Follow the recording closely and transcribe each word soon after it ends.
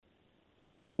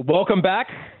Welcome back.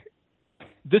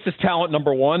 This is talent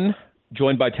number one,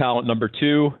 joined by talent number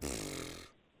two.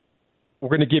 We're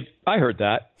going to give, I heard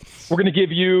that. We're going to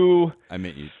give you, I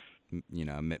meant you,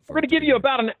 I meant for we're going to give you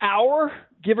about an hour,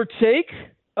 give or take,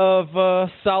 of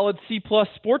solid C-plus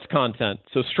sports content.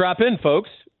 So strap in, folks.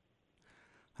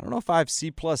 I don't know if I have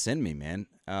C-plus in me, man.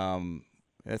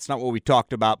 That's not what we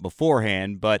talked about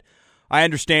beforehand, but I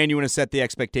understand you want to set the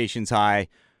expectations high,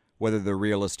 whether they're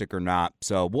realistic or not.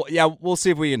 So, we'll see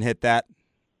if we can hit that.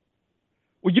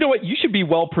 Well, you know what? You should be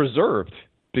well preserved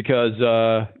because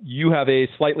you have a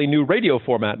slightly new radio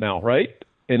format now, right?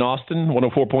 In Austin,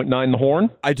 104.9 The Horn.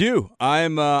 I do.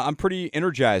 I'm pretty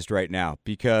energized right now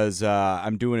because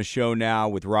I'm doing a show now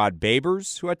with Rod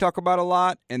Babers, who I talk about a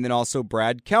lot, and then also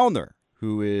Brad Kellner,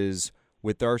 who is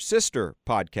with our sister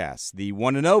podcast, the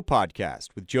 1-0 podcast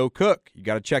with Joe Cook. You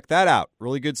got to check that out.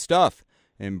 Really good stuff.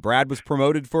 And Brad was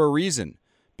promoted for a reason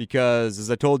because, as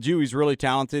I told you, he's really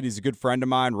talented. He's a good friend of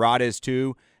mine. Rod is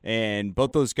too. And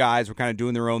both those guys were kind of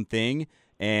doing their own thing.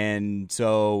 And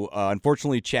so,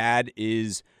 unfortunately, Chad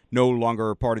is no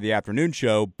longer a part of the afternoon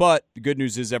show. But the good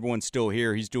news is everyone's still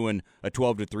here. He's doing a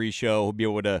 12 to 3 show. He'll be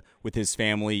able to, with his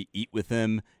family, eat with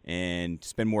him and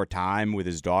spend more time with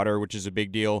his daughter, which is a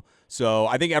big deal. So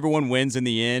I think everyone wins in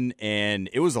the end, and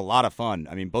it was a lot of fun.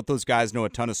 I mean, both those guys know a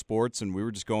ton of sports, and we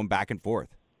were just going back and forth.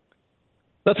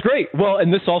 That's great. Well,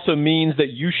 and this also means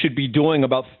that you should be doing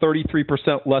about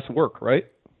 33% less work, right?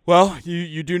 Well,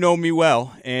 you do know me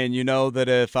well, and you know that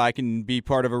if I can be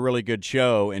part of a really good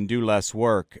show and do less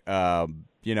work, it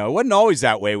wasn't always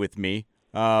that way with me.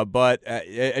 But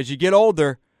as you get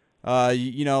older,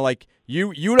 you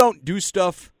don't do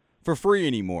stuff for free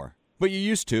anymore, but you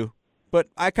used to. But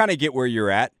I kind of get where you're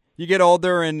at. You get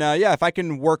older, and if I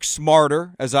can work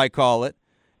smarter, as I call it,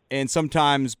 and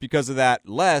sometimes because of that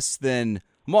less, then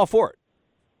I'm all for it.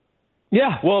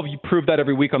 Yeah, well, you prove that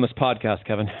every week on this podcast,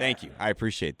 Kevin. Thank you. I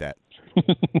appreciate that.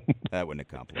 That wouldn't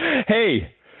accomplish.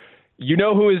 Hey, you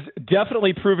know who is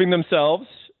definitely proving themselves,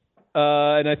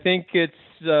 and I think it's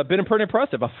been pretty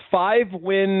impressive. A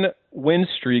 5-win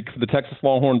streak for the Texas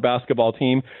Longhorn basketball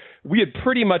team. We had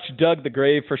pretty much dug the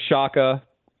grave for Shaka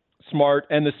Smart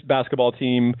and this basketball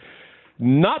team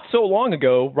not so long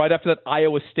ago, right after that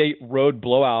Iowa State road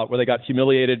blowout where they got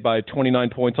humiliated by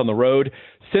 29 points on the road.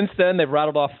 Since then, they've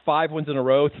rattled off 5 wins in a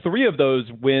row. 3 of those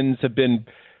wins have been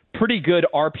pretty good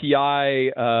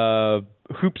RPI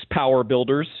hoops power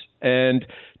builders. And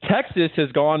Texas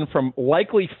has gone from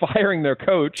likely firing their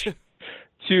coach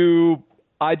to,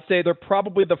 I'd say they're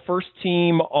probably the first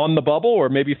team on the bubble or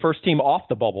maybe first team off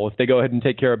the bubble if they go ahead and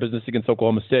take care of business against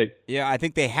Oklahoma State. Yeah, I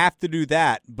think they have to do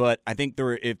that. But I think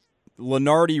if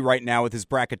Lenardi right now with his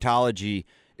bracketology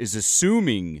is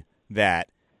assuming that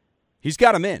he's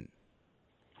got them in.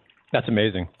 That's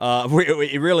amazing.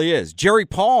 It really is. Jerry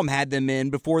Palm had them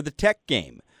in before the Tech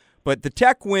game. But the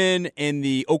Tech win and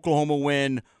the Oklahoma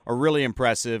win are really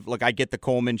impressive. Look, I get the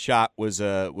Coleman shot was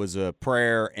a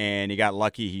prayer, and he got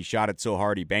lucky. He shot it so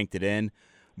hard he banked it in.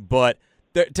 But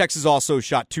Texas also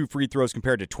shot 2 free throws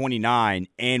compared to 29.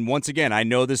 And once again, I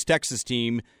know this Texas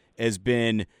team has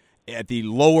been at the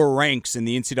lower ranks in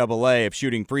the NCAA of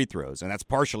shooting free throws, and that's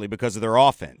partially because of their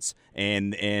offense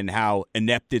and how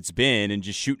inept it's been and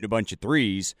just shooting a bunch of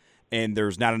threes, and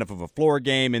there's not enough of a floor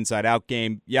game, inside-out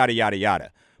game, yada, yada,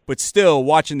 yada. But still,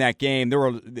 watching that game, the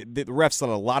refs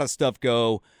let a lot of stuff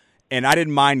go, and I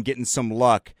didn't mind getting some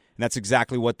luck, and that's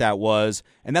exactly what that was,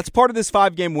 and that's part of this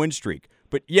 5-game win streak.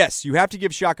 But, yes, you have to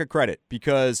give Shaka credit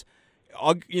because,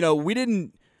 we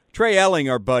didn't – Trey Elling,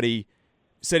 our buddy,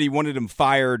 said he wanted him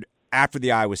fired after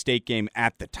the Iowa State game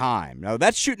at the time. Now,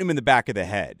 that's shooting him in the back of the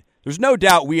head. There's no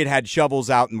doubt we had shovels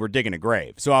out and were digging a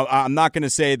grave. So I'm not going to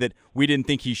say that we didn't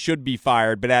think he should be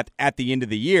fired, but at the end of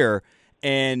the year,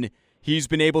 and he's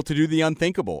been able to do the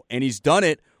unthinkable. And he's done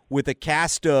it with a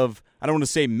cast of, I don't want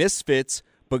to say misfits,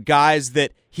 but guys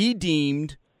that he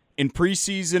deemed in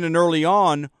preseason and early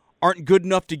on aren't good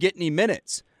enough to get any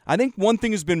minutes. I think one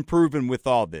thing has been proven with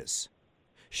all this.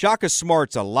 Shaka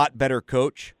Smart's a lot better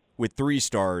coach with 3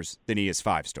 stars than he is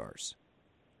 5 stars.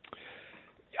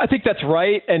 I think that's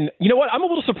right. And you know what? I'm a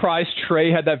little surprised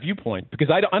Trey had that viewpoint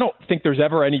because I don't think there's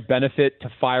ever any benefit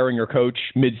to firing your coach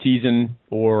midseason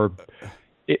or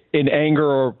in anger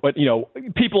or what,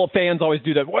 fans always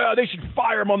do that. Well, they should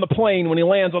fire him on the plane when he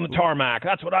lands on the tarmac.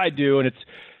 That's what I do. And it's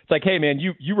like, hey, man,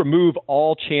 you remove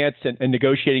all chance and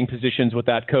negotiating positions with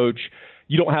that coach.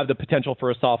 You don't have the potential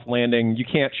for a soft landing. You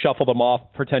can't shuffle them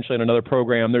off potentially in another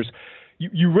program.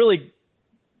 You really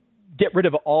get rid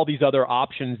of all these other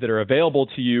options that are available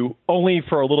to you only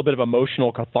for a little bit of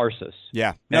emotional catharsis.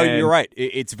 Yeah. No, you're right.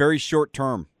 It's very short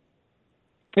term.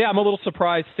 Yeah, I'm a little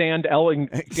surprised Sand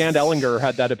Ellinger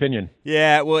had that opinion.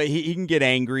 Yeah, well, he can get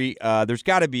angry. There's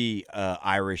got to be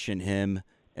Irish in him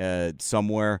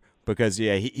somewhere because,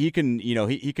 yeah, he can,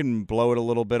 he can blow it a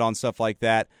little bit on stuff like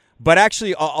that. But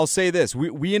actually, I'll say this.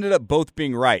 We ended up both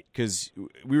being right because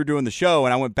we were doing the show,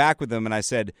 and I went back with him, and I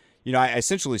said, I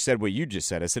essentially said what you just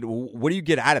said. I said, well, what do you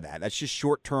get out of that? That's just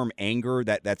short-term anger.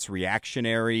 That's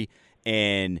reactionary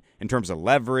and in terms of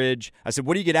leverage. I said,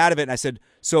 what do you get out of it? And I said,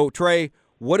 so, Trey,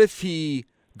 what if he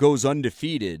goes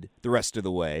undefeated the rest of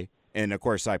the way? And, of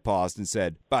course, I paused and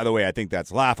said, by the way, I think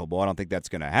that's laughable. I don't think that's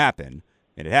going to happen.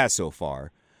 And it has so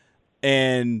far.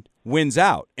 And wins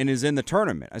out and is in the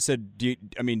tournament. I said,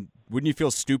 wouldn't you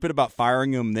feel stupid about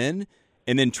firing him then?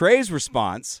 And then Trey's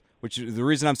response, which is the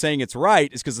reason I'm saying it's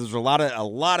right, is because there's a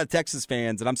lot of Texas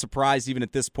fans, and I'm surprised even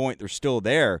at this point they're still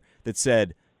there, that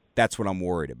said, that's what I'm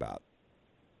worried about.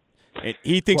 And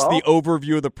he thinks the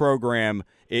overview of the program,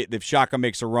 if Shaka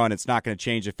makes a run, it's not going to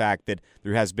change the fact that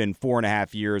there has been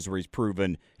 4.5 years where he's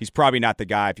proven he's probably not the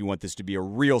guy if you want this to be a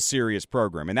real serious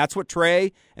program. And that's what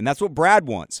Trey and that's what Brad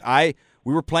wants.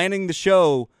 We were planning the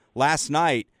show last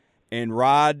night, and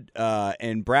Rod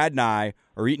and Brad and I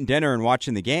are eating dinner and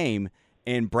watching the game,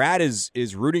 and Brad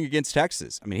is rooting against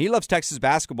Texas. I mean, he loves Texas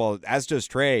basketball, as does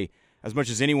Trey, as much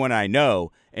as anyone I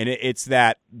know, and it's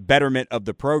that betterment of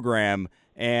the program.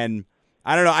 And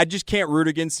I don't know, I just can't root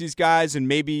against these guys, and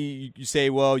maybe you say,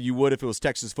 well, you would if it was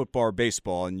Texas football or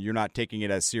baseball, and you're not taking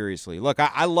it as seriously. Look,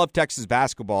 I love Texas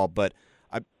basketball, but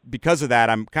because of that,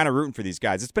 I'm kind of rooting for these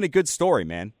guys. It's been a good story,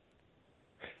 man.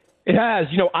 It has.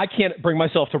 I can't bring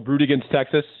myself to root against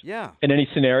Texas in any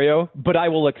scenario, but I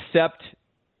will accept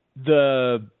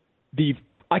I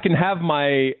can have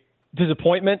my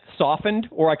disappointment softened,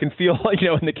 or I can feel,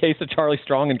 in the case of Charlie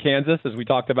Strong in Kansas, as we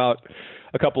talked about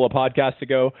a couple of podcasts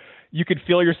ago, you could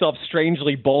feel yourself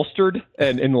strangely bolstered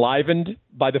and enlivened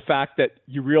by the fact that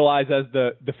you realize as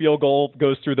the field goal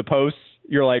goes through the posts,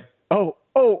 you're like, oh,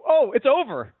 it's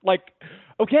over. Like,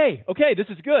 okay, this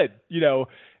is good,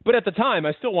 But at the time,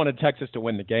 I still wanted Texas to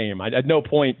win the game. At no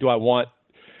point do I want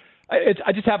 –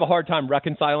 I just have a hard time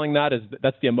reconciling that.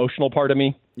 That's the emotional part of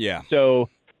me. Yeah. So,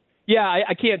 yeah,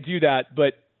 I can't do that,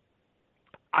 but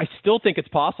I still think it's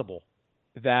possible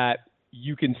that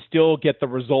you can still get the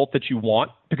result that you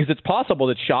want, because it's possible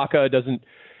that Shaka doesn't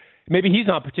 – maybe he's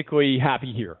not particularly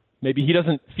happy here. Maybe he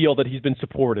doesn't feel that he's been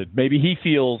supported. Maybe he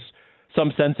feels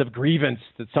some sense of grievance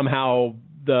that somehow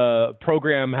the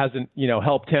program hasn't,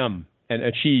 helped him and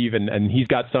achieve, and he's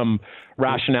got some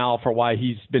rationale for why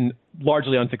he's been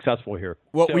largely unsuccessful here.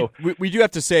 Well, so, we do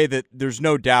have to say that there's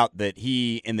no doubt that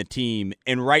he and the team,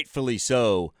 and rightfully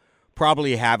so,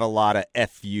 probably have a lot of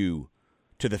FU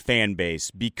to the fan base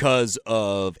because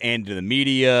of, and to the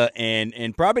media,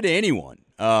 and probably to anyone.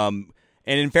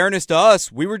 And in fairness to us,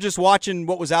 we were just watching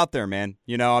what was out there, man.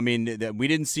 We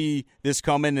didn't see this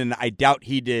coming, and I doubt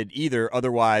he did either.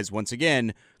 Otherwise, once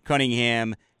again,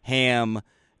 Cunningham, Ham,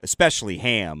 especially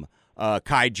Ham,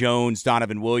 Kai Jones,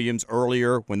 Donovan Williams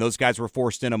earlier, when those guys were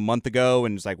forced in a month ago,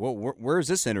 and it's like, well, where's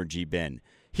this energy been?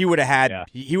 He would have had,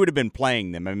 he would have been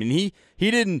playing them. I mean,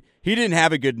 he didn't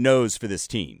have a good nose for this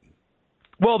team.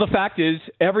 Well, the fact is,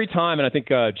 every time, and I think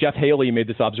Jeff Haley made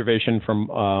this observation from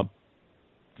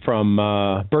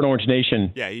Burnt Orange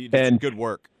Nation. Yeah, he did some good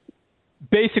work.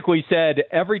 Basically said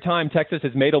every time Texas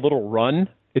has made a little run,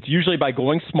 it's usually by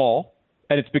going small,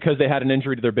 and it's because they had an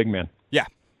injury to their big man. Yeah.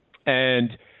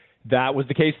 And that was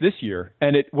the case this year.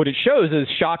 And what it shows is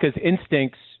Shaka's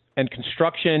instincts and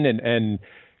construction and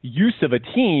use of a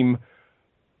team,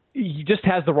 he just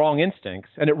has the wrong instincts.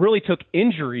 And it really took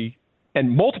injury and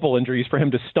multiple injuries for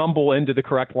him to stumble into the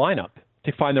correct lineup,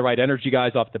 to find the right energy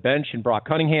guys off the bench and Brock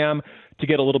Cunningham, to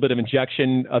get a little bit of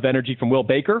injection of energy from Will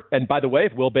Baker. And by the way,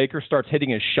 if Will Baker starts hitting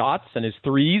his shots and his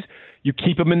threes, you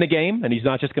keep him in the game, and he's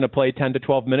not just going to play 10 to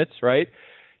 12 minutes, right?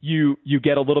 You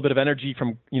get a little bit of energy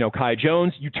from, Kai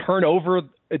Jones. You turn over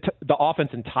the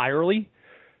offense entirely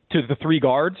to the three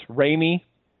guards, Ramey,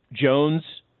 Jones,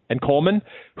 and Coleman.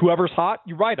 Whoever's hot,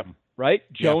 you ride them, right?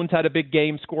 Jones had a big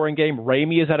game, scoring game.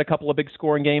 Ramey has had a couple of big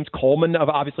scoring games. Coleman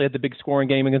obviously had the big scoring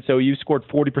game against OU, scored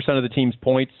 40% of the team's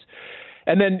points.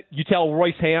 And then you tell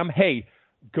Royce Ham, hey,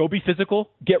 go be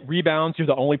physical, get rebounds. You're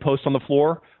the only post on the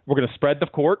floor. We're going to spread the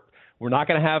court. We're not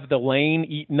going to have the lane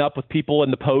eaten up with people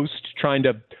in the post trying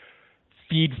to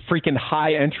feed freaking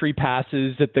high entry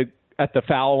passes at the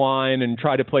foul line and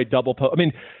try to play double post. I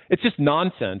mean, it's just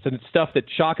nonsense, and it's stuff that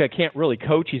Shaka can't really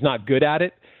coach. He's not good at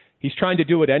it. He's trying to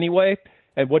do it anyway.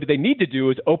 And what they need to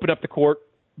do is open up the court,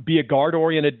 be a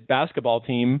guard-oriented basketball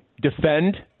team,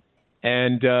 defend,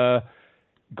 and go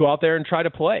out there and try to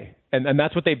play. And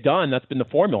that's what they've done. That's been the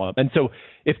formula. And so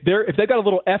if they've got a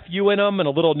little FU in them and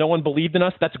a little no one believed in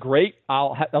us, that's great.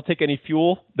 I'll take any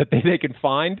fuel that they can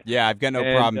find. Yeah, I've got no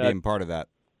problem being part of that.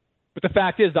 But the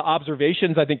fact is, the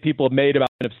observations I think people have made about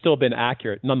it have still been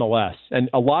accurate nonetheless. And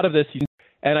a lot of this,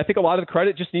 and I think a lot of the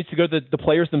credit just needs to go to the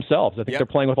players themselves. I think they're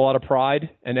playing with a lot of pride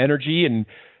and energy and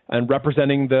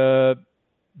representing the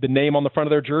name on the front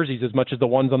of their jerseys as much as the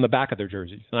ones on the back of their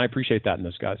jerseys. And I appreciate that in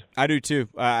those guys. I do too.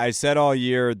 I said all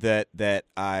year that the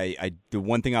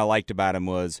one thing I liked about them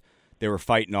was they were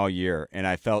fighting all year, and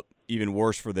I felt even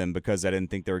worse for them because I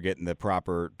didn't think they were getting the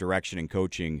proper direction and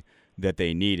coaching that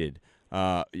they needed.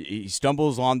 He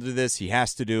stumbles onto this. He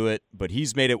has to do it, but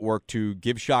he's made it work to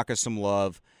give Shaka some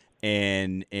love.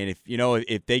 And if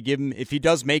he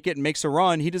does make it and makes a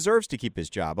run, he deserves to keep his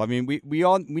job. I mean, we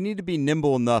need to be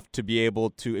nimble enough to be able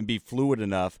to and be fluid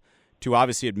enough to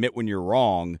obviously admit when you're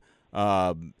wrong,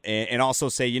 and also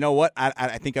say, you know what,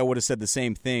 I think I would have said the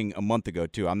same thing a month ago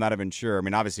too. I'm not even sure. I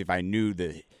mean, obviously, if I knew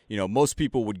that, most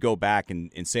people would go back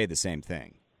and say the same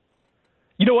thing.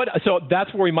 You know what? So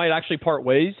that's where we might actually part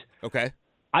ways. Okay.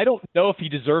 I don't know if he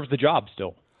deserves the job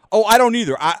still. Oh, I don't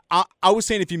either. I was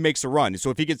saying if he makes a run. So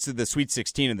if he gets to the Sweet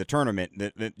 16 in the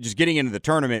tournament, just getting into the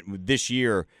tournament this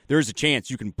year, there's a chance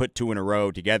you can put two in a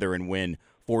row together and win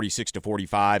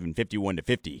 46-45 and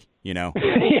 51-50, Yeah,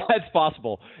 it's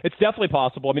possible. It's definitely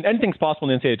possible. I mean, anything's possible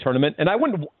in the NCAA tournament. And I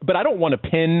don't want to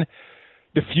pin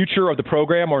the future of the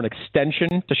program or an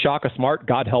extension to Shaka Smart,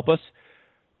 God help us,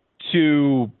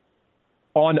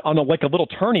 on a little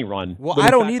tourney run. Well, I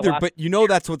don't either, but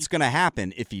that's what's going to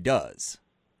happen if he does.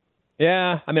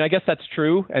 Yeah, I mean, I guess that's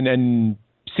true, and then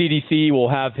CDC will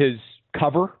have his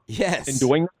cover in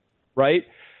doing that, right?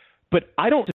 But I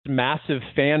don't see massive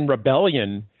fan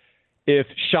rebellion if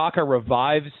Shaka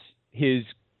revives his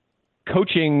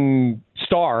coaching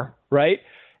star, right?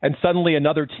 And suddenly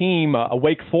another team, a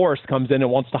Wake Forest, comes in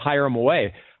and wants to hire him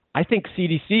away. I think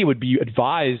CDC would be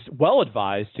well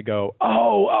advised to go,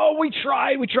 oh, we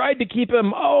tried to keep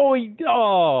him.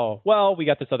 Well, we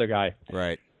got this other guy.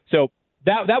 Right. So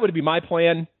that would be my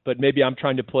plan, but maybe I'm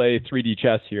trying to play 3D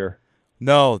chess here.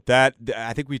 No,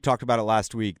 I think we talked about it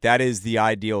last week. That is the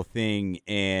ideal thing,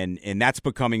 and that's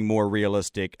becoming more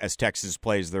realistic as Texas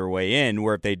plays their way in,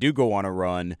 where if they do go on a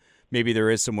run, maybe there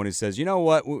is someone who says, you know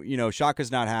what,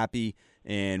 Shaka's not happy,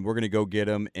 and we're going to go get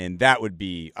him, and that would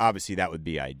be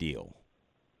ideal.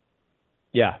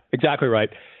 Yeah, exactly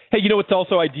right. Hey, what's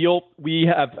also ideal? We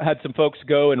have had some folks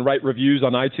go and write reviews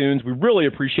on iTunes. We really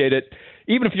appreciate it.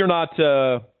 Even if you're not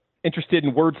interested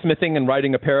in wordsmithing and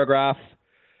writing a paragraph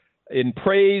in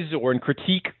praise or in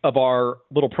critique of our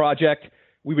little project,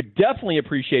 we would definitely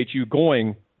appreciate you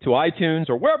going to iTunes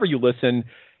or wherever you listen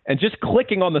and just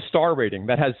clicking on the star rating.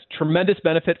 That has tremendous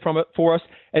benefit from it for us.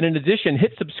 And in addition,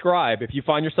 hit subscribe. If you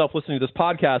find yourself listening to this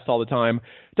podcast all the time,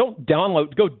 don't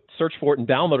go search for it and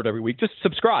download it every week. Just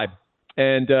subscribe.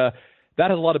 And that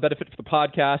has a lot of benefit for the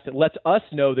podcast. It lets us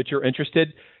know that you're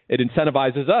interested. It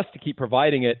incentivizes us to keep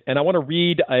providing it. And I want to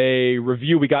read a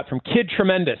review we got from Kid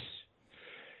Tremendous.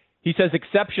 He says,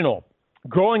 exceptional.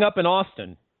 Growing up in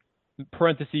Austin,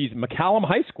 parentheses, McCallum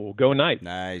High School, go Knights.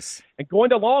 Nice. And going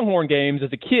to Longhorn games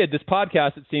as a kid, this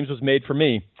podcast, it seems, was made for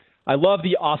me. I love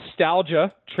the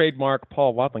nostalgia, trademark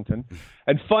Paul Wadlington,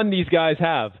 and fun these guys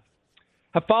have.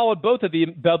 Have followed both of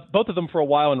them for a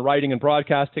while in writing and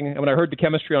broadcasting. And when I heard the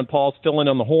chemistry on Paul's fill-in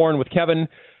on the horn with Kevin,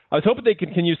 I was hoping they could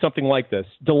continue something like this.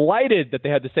 Delighted that they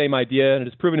had the same idea, and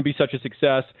it has proven to be such a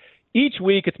success. Each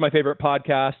week, it's my favorite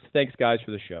podcast. Thanks, guys,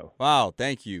 for the show. Wow,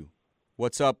 thank you.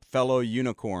 What's up, fellow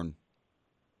unicorn?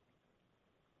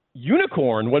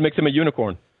 Unicorn? What makes him a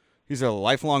unicorn? He's a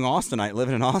lifelong Austinite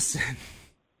living in Austin.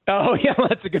 Oh, yeah,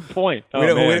 that's a good point.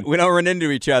 We don't run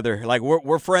into each other. Like,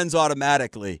 we're friends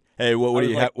automatically. Hey, what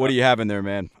do you have in there,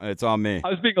 man? It's on me. I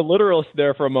was being a literalist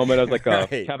there for a moment. I was like,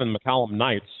 right. Kevin McCallum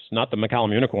Knights, not the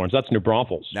McCallum Unicorns. That's New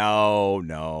Braunfels.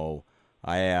 No.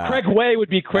 Craig Way would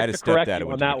be quick to correct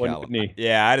you on that one, wouldn't he?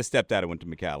 Yeah, I had a stepdad who went to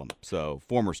McCallum, so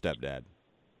former stepdad.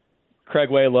 Craig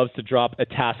Way loves to drop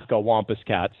Itasca Wampus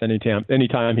Cats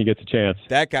anytime he gets a chance.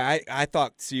 That guy, I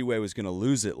thought Seaway was going to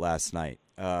lose it last night.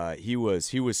 He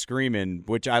was screaming,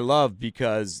 which I love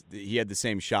because he had the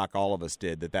same shock all of us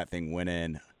did that thing went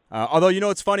in. Although,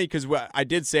 it's funny because I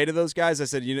did say to those guys, I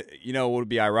said, it would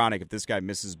be ironic if this guy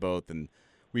misses both and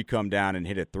we come down and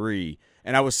hit a three.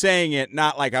 And I was saying it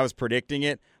not like I was predicting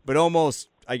it, but almost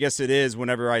I guess it is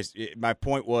whenever my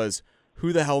point was,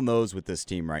 who the hell knows with this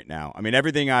team right now? I mean,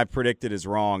 everything I predicted is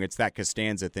wrong. It's that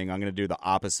Costanza thing. I'm going to do the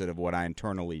opposite of what I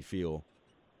internally feel.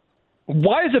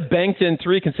 Why is a banked in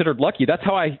three considered lucky? That's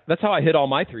how I hit all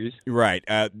my threes. Right.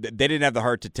 They didn't have the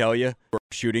heart to tell you. We're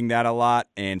shooting that a lot,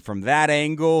 and from that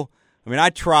angle, I mean, I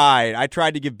tried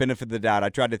to give benefit of the doubt. I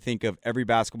tried to think of every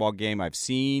basketball game I've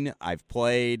seen, I've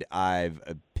played, I've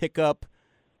pick up,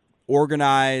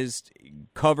 organized,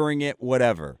 covering it,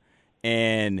 whatever,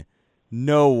 and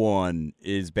no one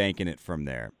is banking it from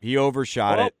there. He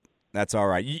overshot it. That's all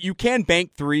right. You can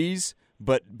bank threes,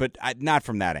 but not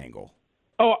from that angle.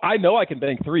 Oh, I know I can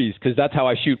bank threes because that's how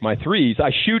I shoot my threes. I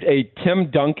shoot a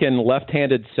Tim Duncan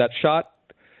left-handed set shot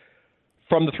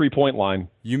from the three-point line.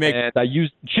 And I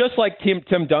use, just like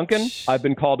Tim Duncan, I've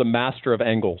been called a master of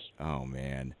angles. Oh,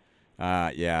 man.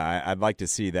 Yeah, I'd like to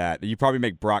see that. You probably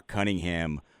make Brock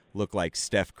Cunningham look like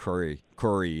Steph Curry,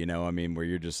 you know, I mean, where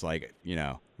you're just like, you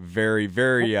know, very,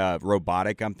 very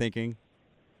robotic, I'm thinking.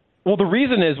 Well, the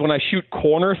reason is when I shoot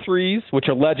corner threes, which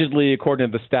allegedly,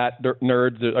 according to the stat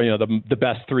nerds, are, you know, the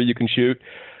best three you can shoot.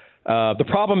 The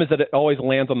problem is that it always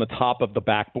lands on the top of the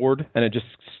backboard, and it just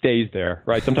stays there,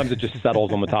 right? Sometimes it just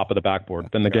settles on the top of the backboard.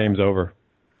 Then the game's over.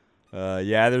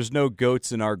 Yeah, there's no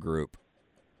goats in our group.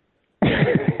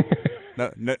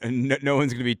 No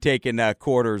one's going to be taking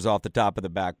quarters off the top of the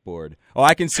backboard. Oh,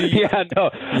 I can see. Yeah, no,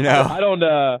 you know, I don't.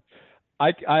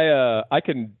 I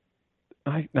can.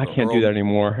 I can't do that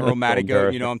anymore. Romantic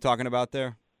goat, you know what I'm talking about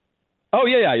there? Oh,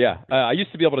 yeah. I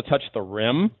used to be able to touch the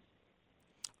rim.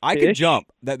 I could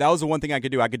jump. That was the one thing I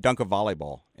could do. I could dunk a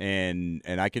volleyball, and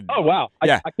I could. Oh, wow.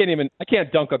 Yeah. I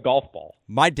can't dunk a golf ball.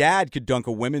 My dad could dunk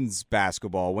a women's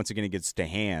basketball. Once again, it gets to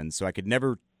hands, so I could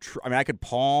never. I could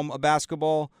palm a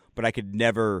basketball, but I could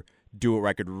never do it where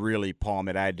I could really palm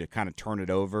it. I had to kind of turn it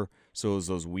over, so it was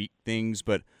those weak things,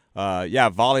 but. Yeah,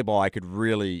 volleyball, I could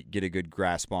really get a good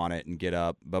grasp on it and get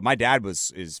up. But my dad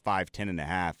is 5'10" and a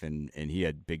half, and he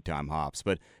had big-time hops.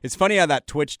 But it's funny how that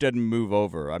twitch doesn't move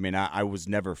over. I mean, I was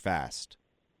never fast.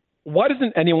 Why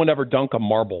doesn't anyone ever dunk a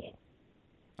marble?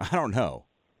 I don't know.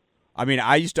 I mean,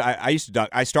 I used to dunk.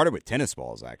 I started with tennis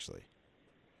balls, actually.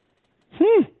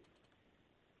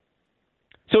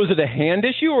 So is it a hand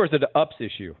issue or is it an ups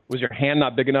issue? Was your hand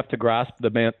not big enough to grasp the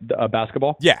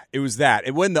basketball? Yeah, it was that.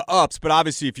 It wasn't the ups, but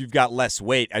obviously if you've got less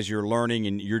weight as you're learning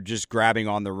and you're just grabbing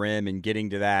on the rim and getting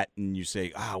to that and you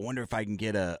say, I wonder if I can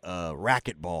get a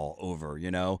racket ball over,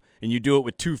 you know, and you do it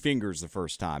with two fingers the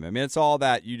first time. I mean, it's all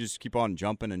that. You just keep on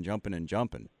jumping and jumping and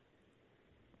jumping.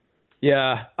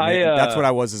 Yeah. That's what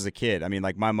I was as a kid. I mean,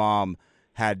 like my mom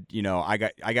had, you know, I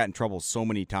got in trouble so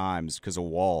many times because of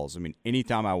walls. I mean,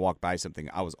 anytime I walked by something,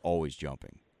 I was always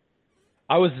jumping.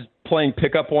 I was playing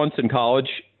pickup once in college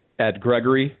at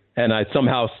Gregory, and I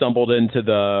somehow stumbled into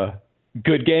the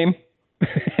good game.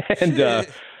 And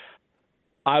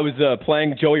I was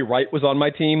playing, Joey Wright was on my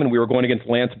team, and we were going against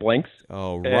Lance Blanks.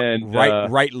 Oh,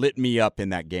 Wright lit me up in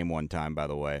that game one time, by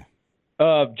the way.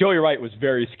 Joey Wright was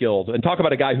very skilled. And talk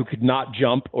about a guy who could not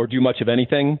jump or do much of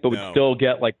anything, but would still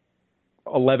get like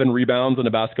 11 rebounds in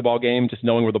a basketball game, just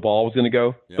knowing where the ball was going to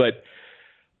go. Yep.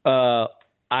 But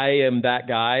I am that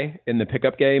guy in the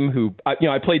pickup game who,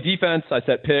 I play defense, I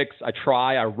set picks,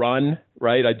 I run,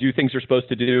 right? I do things you're supposed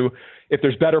to do. If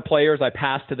there's better players, I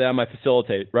pass to them, I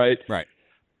facilitate, right? Right.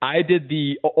 I did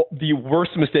the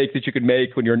worst mistake that you could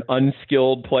make when you're an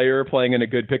unskilled player playing in a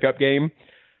good pickup game.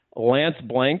 Lance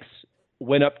Blanks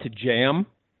went up to jam.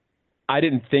 I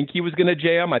didn't think he was going to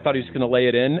jam. I thought he was going to lay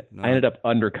it in. No. I ended up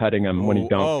undercutting him when he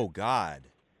dunked. Oh God!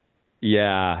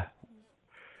 Yeah.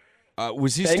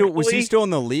 Was he still in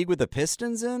the league with the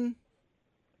Pistons? In?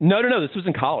 No. This was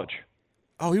in college.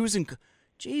 Oh, he was in.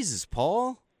 Jesus,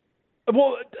 Paul.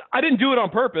 Well, I didn't do it on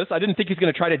purpose. I didn't think he was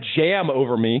going to try to jam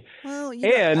over me. Well,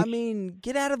 I mean,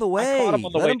 get out of the way.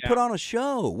 Let him put on a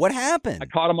show. What happened? I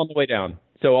caught him on the way down,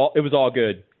 so it was all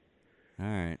good. All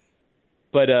right.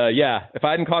 But, if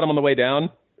I hadn't caught him on the way down,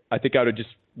 I think I would have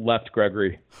just left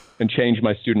Gregory and changed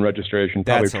my student registration.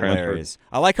 Probably That's hilarious.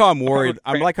 I like how I'm worried.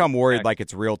 Like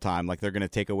it's real time, like they're going to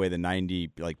take away the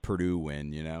 90 like Purdue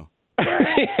win, you know?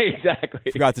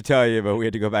 Exactly. Forgot to tell you, but we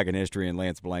had to go back in history, and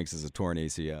Lance Blanks is a torn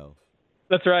ACL.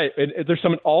 That's right. There's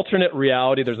some alternate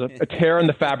reality. There's a tear in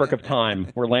the fabric of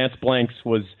time where Lance Blanks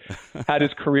had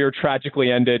his career tragically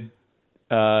ended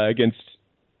against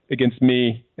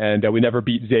me, and we never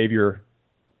beat Xavier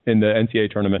in the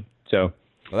NCAA tournament. So,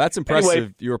 well, that's impressive.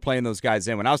 Anyway, you were playing those guys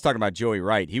in. When I was talking about Joey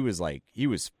Wright, he was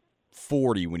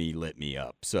 40 when he lit me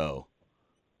up. So,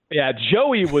 yeah,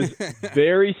 Joey was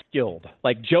very skilled.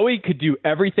 Like Joey could do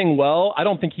everything well. I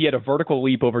don't think he had a vertical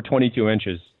leap over 22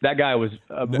 inches. That guy was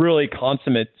a really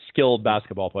consummate, skilled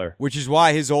basketball player. Which is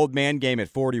why his old man game at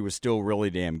 40 was still really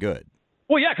damn good.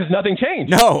 Well, yeah, because nothing changed.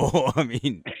 No, I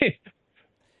mean,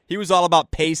 he was all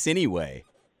about pace anyway.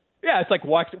 Yeah, it's like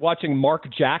watching Mark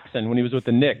Jackson when he was with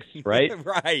the Knicks, right?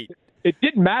 Right. It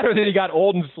didn't matter that he got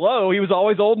old and slow. He was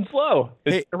always old and slow.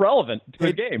 It's irrelevant to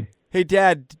the game. Hey,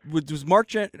 Dad, was Mark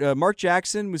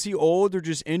Jackson, was he old or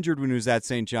just injured when he was at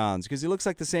St. John's? Because he looks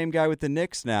like the same guy with the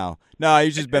Knicks now. No,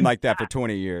 he's just been like that for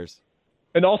 20 years.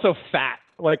 And also fat.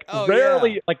 Like,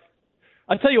 rarely, like,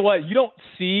 I tell you what, you don't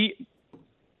see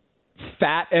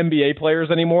fat NBA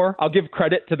players anymore. I'll give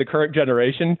credit to the current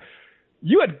generation.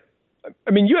 You had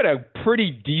a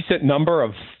pretty decent number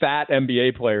of fat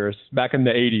NBA players back in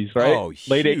the 80s, right? Oh,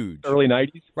 Late huge. 80s, early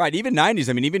 90s. Right, even 90s.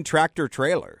 I mean, even Tractor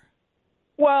Trailer.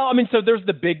 Well, I mean, so there's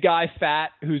the big guy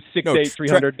fat who's 6'8",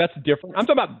 300. That's different. I'm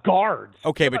talking about guards.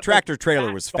 Okay, but Tractor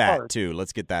Trailer was fat, guards. too.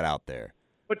 Let's get that out there.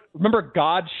 But remember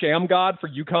Sham God for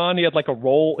UConn? He had like a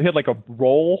roll. He had like a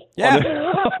roll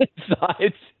on his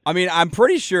sides. I mean, I'm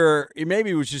pretty sure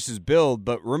maybe it was just his build,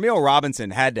 but Ramil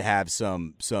Robinson had to have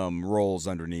some rolls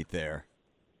underneath there.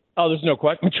 Oh, there's no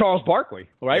question. I mean, Charles Barkley,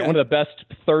 right? Yeah. One of the best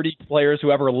 30 players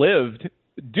who ever lived.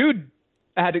 Dude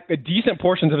had a decent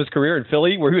portions of his career in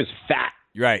Philly where he was fat.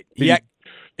 Right.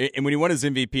 And when he won his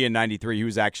MVP in '93, he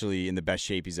was actually in the best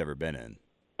shape he's ever been in.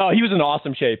 Oh, he was in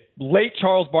awesome shape. Late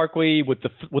Charles Barkley with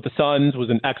the Suns was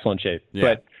in excellent shape. Yeah.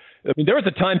 But I mean, there was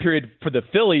a time period for the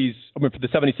Phillies, for the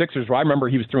 76ers, where I remember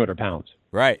he was 300 pounds.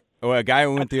 Right. Oh, a guy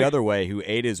who went the other way, who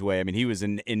ate his way. I mean, he was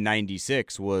in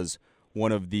 '96 was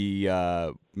one of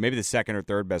the maybe the second or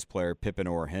third best player, Pippen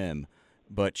or him.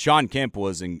 But Sean Kemp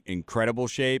was in incredible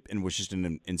shape and was just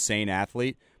an insane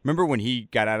athlete. Remember when he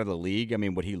got out of the league? I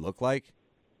mean, what he looked like?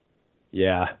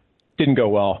 Yeah, didn't go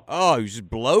well. Oh, he was just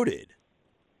bloated.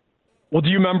 Well, do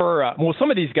you remember?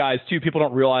 Some of these guys too. People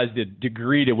don't realize the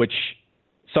degree to which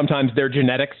sometimes their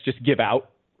genetics just give out,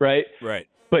 right? Right.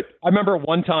 But I remember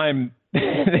one time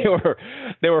they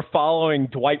were following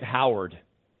Dwight Howard,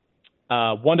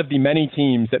 one of the many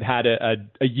teams that had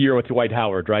a year with Dwight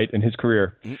Howard, right, in his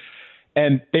career,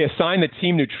 and they assigned the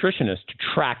team nutritionist to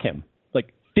track him,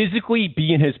 like physically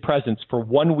be in his presence for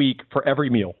 1 week for every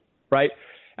meal, right?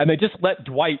 And they just let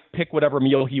Dwight pick whatever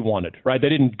meal he wanted, right? They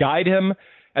didn't guide him.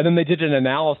 And then they did an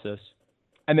analysis,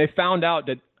 and they found out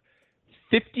that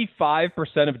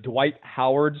 55% of Dwight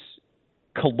Howard's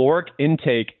caloric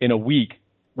intake in a week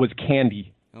was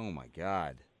candy. Oh, my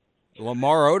God.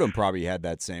 Lamar Odom probably had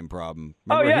that same problem.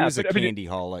 Remember, he was a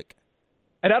candy-holic.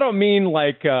 And I don't mean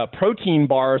like protein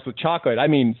bars with chocolate. I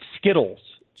mean Skittles.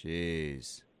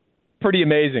 Jeez. Pretty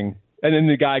amazing. And then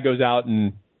the guy goes out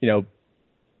and,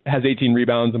 has 18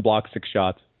 rebounds and blocks 6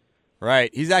 shots.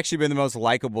 Right. He's actually been the most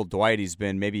likable Dwight he's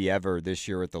been maybe ever this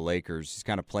year with the Lakers. He's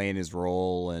kind of playing his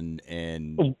role and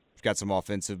he's got some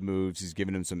offensive moves. He's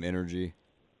giving him some energy.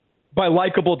 By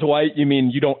likable Dwight, you mean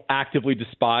you don't actively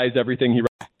despise everything he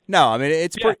writes? No, I mean,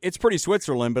 it's pretty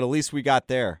Switzerland, but at least we got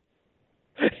there.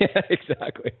 Yeah,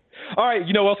 exactly. All right,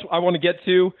 you know what else I want to get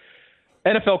to?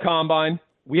 NFL Combine.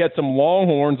 We had some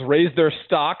Longhorns raise their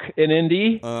stock in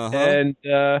Indy, and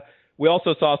we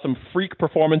also saw some freak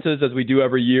performances as we do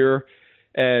every year.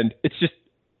 And it's just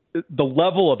the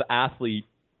level of athlete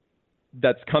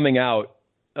that's coming out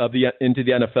of into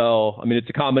the NFL. I mean, it's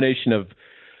a combination of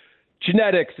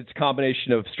genetics. It's a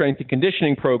combination of strength and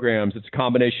conditioning programs. It's a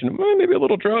combination of maybe a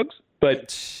little drugs. But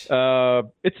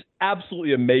it's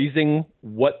absolutely amazing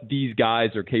what these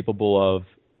guys are capable of.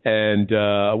 And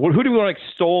who do we want to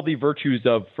extol the virtues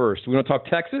of first? We want to talk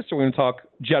Texas, or we want to talk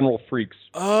general freaks?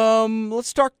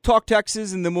 Let's talk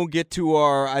Texas, and then we'll get to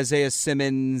our Isaiah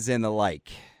Simmons and the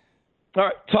like. All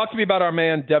right, talk to me about our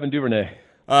man Devin Duvernay.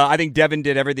 I think Devin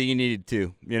did everything he needed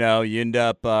to. You end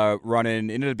up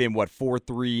ended up being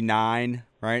 4.39,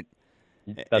 right?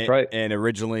 That's right. And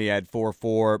originally had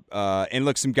 4.4. And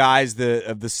look, some guys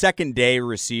of the second day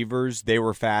receivers, they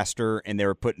were faster and they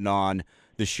were putting on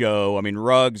the show. I mean,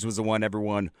 Ruggs was the one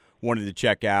everyone wanted to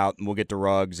check out, and we'll get to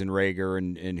Ruggs and Rager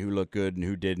and who looked good and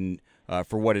who didn't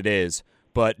for what it is.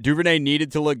 But Duvernay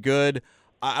needed to look good.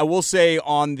 I will say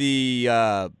on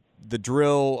the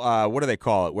drill, what do they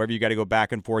call it? Wherever you got to go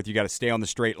back and forth, you got to stay on the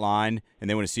straight line, and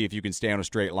they want to see if you can stay on a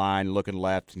straight line, looking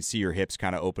left, and see your hips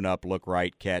kind of open up, look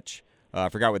right, catch. I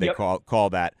forgot what they call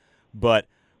that. But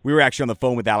we were actually on the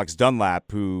phone with Alex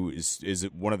Dunlap, who is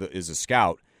a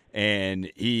scout. And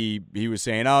he was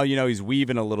saying, he's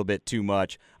weaving a little bit too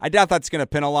much. I doubt that's going to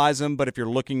penalize him, but if you're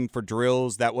looking for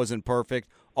drills, that wasn't perfect.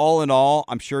 All in all,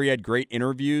 I'm sure he had great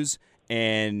interviews,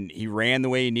 and he ran the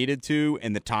way he needed to,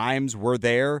 and the times were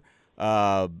there.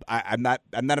 I'm not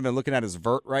even looking at his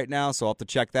vert right now, so I'll have to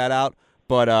check that out.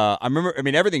 But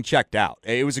everything checked out.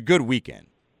 It was a good weekend.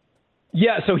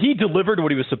 Yeah, so he delivered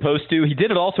what he was supposed to. He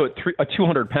did it also at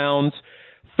 200 pounds,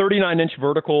 39-inch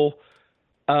vertical.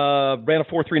 Ran a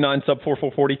 4.39 sub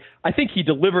 4.40. I think he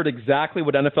delivered exactly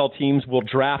what NFL teams will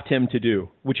draft him to do,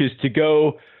 which is to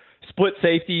go split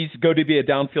safeties, go to be a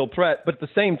downfield threat. But at the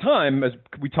same time, as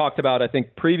we talked about, I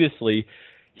think previously,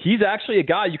 he's actually a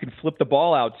guy you can flip the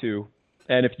ball out to.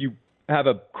 And if you have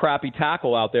a crappy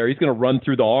tackle out there, he's going to run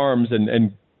through the arms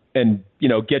and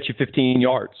get you 15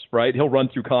 yards, right? He'll run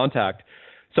through contact.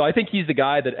 So I think he's the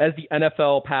guy that as the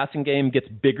NFL passing game gets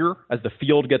bigger, as the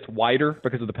field gets wider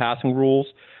because of the passing rules,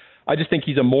 I just think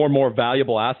he's a more and more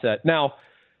valuable asset. Now,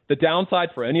 the downside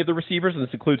for any of the receivers, and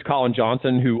this includes Colin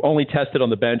Johnson, who only tested on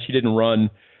the bench, he didn't run,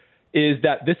 is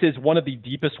that this is one of the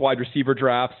deepest wide receiver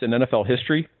drafts in NFL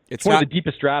history. It's one of the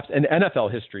deepest drafts in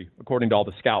NFL history, according to all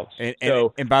the scouts.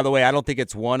 And by the way, I don't think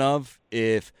it's one of,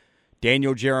 if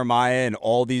Daniel Jeremiah and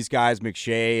all these guys,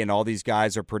 McShay and all these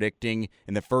guys are predicting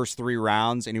in the first 3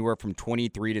 rounds, anywhere from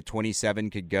 23 to 27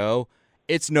 could go.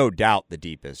 It's no doubt the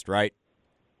deepest, right?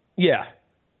 Yeah.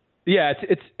 Yeah,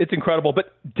 it's incredible.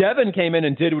 But Devin came in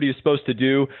and did what he was supposed to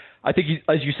do. I think,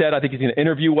 as you said, I think he's going to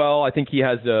interview well. I think he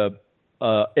has a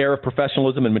air of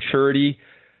professionalism and maturity.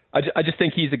 I just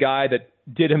think he's a guy that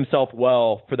did himself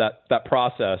well for that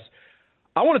process.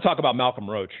 I want to talk about Malcolm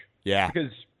Roach. Yeah.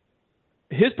 Because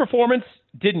his performance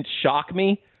didn't shock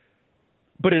me,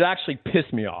 but it actually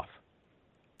pissed me off.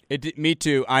 Me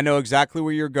too. I know exactly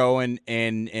where you're going.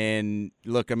 And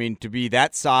look, I mean, to be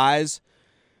that size,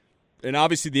 and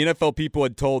obviously the NFL people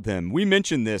had told him, we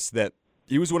mentioned this, that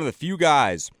he was one of the few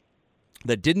guys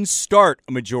that didn't start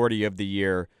a majority of the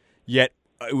year, yet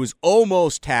it was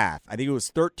almost half. I think it was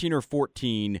 13 or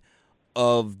 14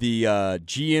 of the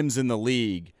GMs in the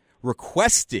league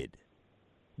requested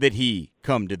that he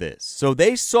come to this. So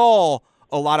they saw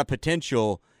a lot of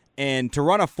potential, and to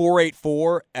run a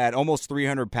 4.84 at almost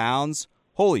 300 pounds,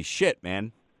 holy shit,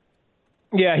 man.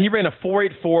 Yeah, he ran a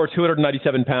 4.84,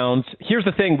 297 pounds. Here's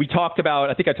the thing.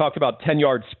 I think I talked about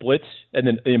 10-yard splits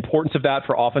and the importance of that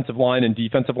for offensive line and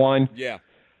defensive line. Yeah.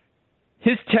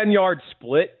 His 10-yard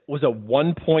split was a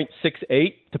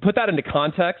 1.68. To put that into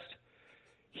context,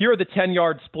 here are the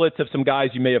 10-yard splits of some guys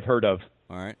you may have heard of.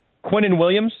 All right. Quinnen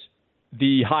Williams,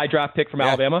 the high draft pick from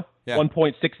Alabama,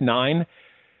 1.69.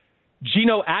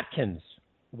 Geno Atkins,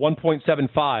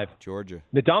 1.75. Georgia.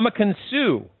 Ndamukong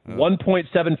Suh,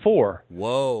 1.74.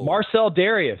 Whoa. Marcel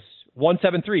Darius,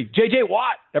 1.73. J.J.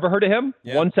 Watt, ever heard of him?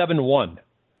 Yeah. 1.71.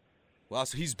 Wow,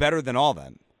 so he's better than all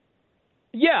them.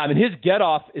 Yeah, I mean, his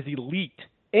get-off is elite,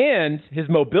 and his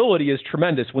mobility is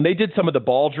tremendous. When they did some of the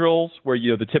ball drills, where,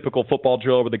 the typical football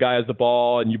drill where the guy has the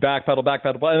ball, and you backpedal,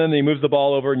 and then he moves the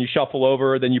ball over, and you shuffle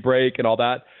over, then you break, and all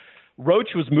that, Roach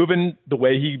was moving the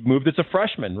way he moved as a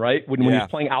freshman, right? When he was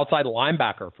playing outside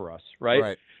linebacker for us, right?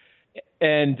 Right.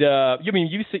 And,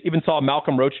 you even saw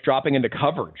Malcolm Roach dropping into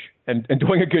coverage and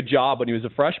doing a good job when he was a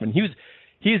freshman.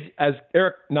 He's as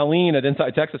Eric Naline at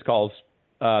Inside Texas calls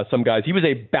some guys, he was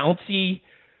a bouncy,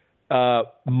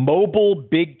 mobile,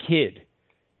 big kid.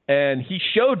 And he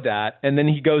showed that, and then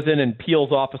he goes in and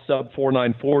peels off a sub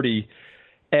 4.940.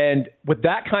 And with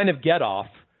that kind of get-off,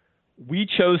 we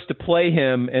chose to play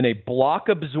him in a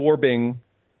block-absorbing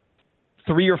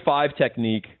 3 or 5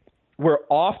 technique where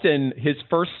often his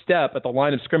first step at the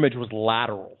line of scrimmage was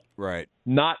lateral. Right.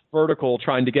 Not vertical,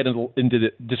 trying to get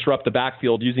disrupt the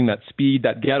backfield using that speed,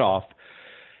 that get-off.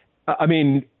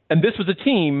 And this was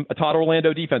a Todd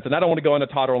Orlando defense, and I don't want to go on a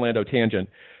Todd Orlando tangent.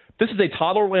 This is a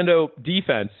Todd Orlando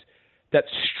defense that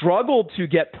struggled to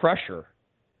get pressure,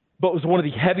 but was one of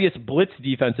the heaviest blitz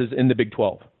defenses in the Big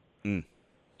 12.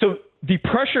 So the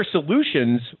pressure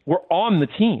solutions were on the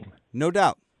team. No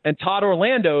doubt. And Todd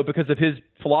Orlando, because of his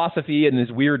philosophy and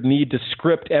his weird need to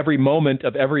script every moment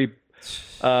of every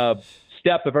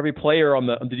step of every player on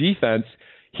the defense,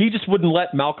 he just wouldn't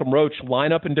let Malcolm Roach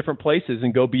line up in different places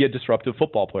and go be a disruptive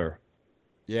football player.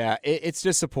 Yeah, it's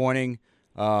disappointing.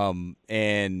 And,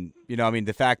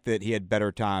 the fact that he had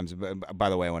better times, by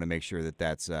the way, I want to make sure that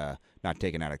that's not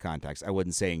taken out of context. I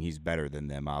wasn't saying he's better than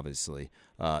them, obviously.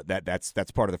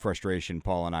 That's part of the frustration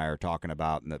Paul and I are talking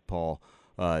about, and that Paul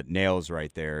nails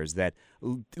right there, is that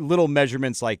little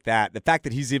measurements like that, the fact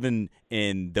that he's even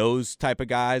in those type of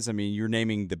guys, I mean, you're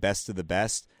naming the best of the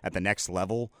best at the next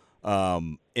level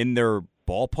in their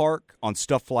ballpark on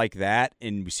stuff like that,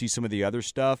 and we see some of the other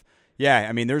stuff. Yeah,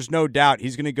 I mean, there's no doubt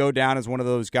he's going to go down as one of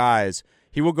those guys.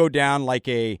 He will go down like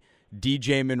a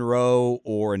DJ Monroe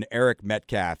or an Eric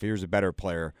Metcalf. Here's a better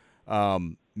player.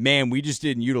 Man, we just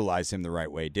didn't utilize him the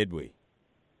right way, did we?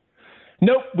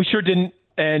 Nope, we sure didn't,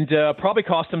 and probably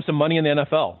cost him some money in the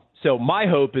NFL. So my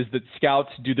hope is that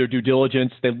scouts do their due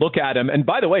diligence. They look at him. And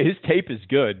by the way, his tape is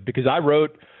good, because I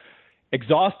wrote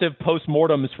exhaustive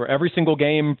postmortems for every single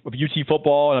game of UT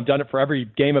football, and I've done it for every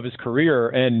game of his career.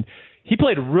 And he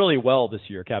played really well this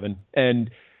year, Kevin. And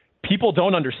people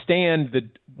don't understand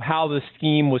how the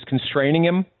scheme was constraining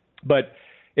him. But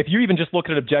if you even just look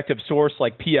at an objective source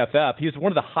like PFF, he was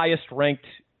one of the highest ranked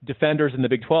defenders in the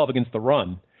Big 12 against the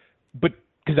run, but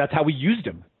because that's how we used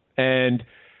him. And,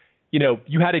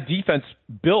 you had a defense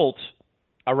built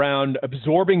around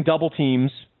absorbing double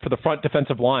teams for the front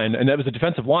defensive line. And that was a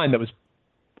defensive line that was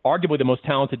arguably the most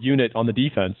talented unit on the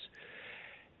defense.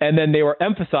 And then they were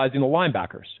emphasizing the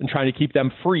linebackers and trying to keep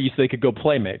them free so they could go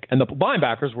play make. And the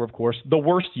linebackers were, of course, the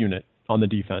worst unit on the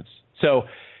defense. So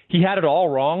he had it all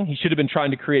wrong. He should have been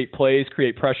trying to create plays,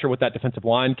 create pressure with that defensive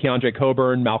line. Keandre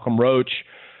Coburn, Malcolm Roach,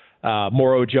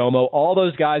 Moro Jomo, all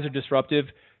those guys are disruptive.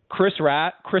 Chris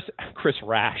Ash.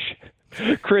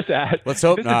 Let's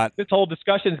hope not. This whole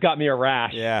discussion's got me a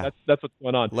rash. Yeah. That's what's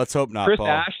going on. Let's hope not, Chris Paul.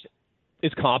 Ash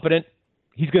is competent.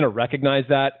 He's going to recognize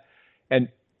that. And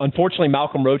unfortunately,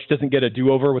 Malcolm Roach doesn't get a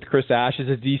do-over with Chris Ash as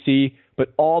his DC,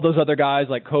 but all those other guys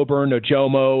like Coburn,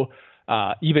 Ojomo,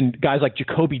 even guys like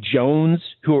Jacoby Jones,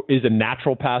 who is a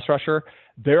natural pass rusher,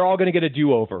 they're all going to get a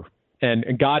do-over.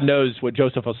 And God knows what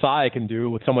Joseph Osai can do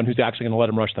with someone who's actually going to let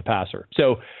him rush the passer.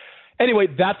 So anyway,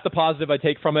 that's the positive I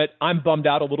take from it. I'm bummed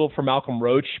out a little for Malcolm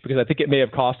Roach because I think it may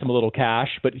have cost him a little cash,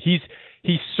 but he's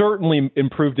certainly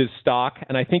improved his stock,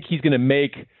 and I think he's going to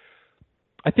make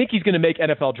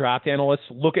NFL draft analysts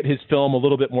look at his film a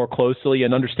little bit more closely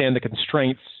and understand the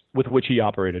constraints with which he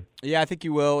operated. Yeah, I think he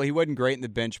will. He wasn't great in the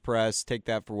bench press. Take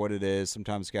that for what it is.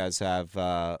 Sometimes guys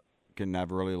can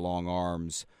have really long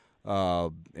arms,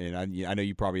 and I know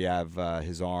you probably have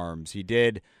his arms. He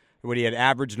did when he had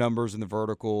average numbers in the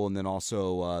vertical and then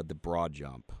also the broad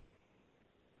jump.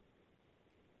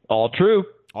 All true.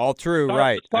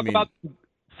 Right. Let's talk about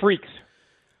freaks.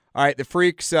 All right, the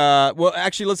freaks. Well,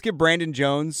 actually, let's give Brandon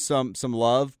Jones some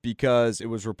love because it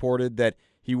was reported that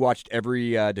he watched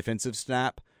every defensive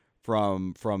snap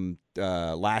from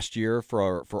last year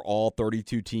for all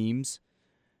 32 teams,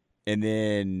 and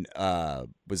then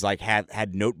was like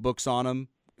had notebooks on him.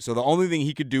 So the only thing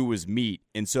he could do was meet,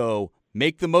 and so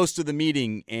make the most of the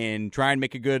meeting and try and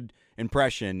make a good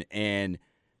impression. And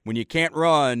when you can't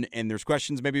run and there's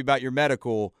questions maybe about your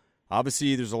medical.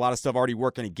 Obviously, there's a lot of stuff already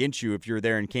working against you if you're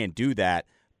there and can't do that,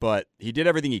 but he did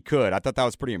everything he could. I thought that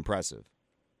was pretty impressive.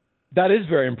 That is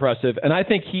very impressive, and I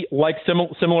think he, like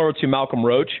similar to Malcolm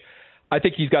Roach, I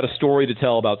think he's got a story to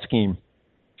tell about scheme,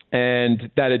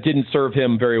 and that it didn't serve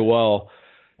him very well.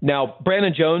 Now,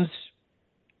 Brandon Jones,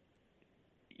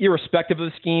 irrespective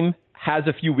of the scheme, has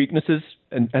a few weaknesses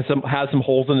and has some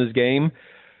holes in his game,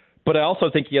 but I also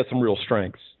think he has some real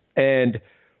strengths. And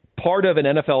part of an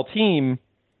NFL team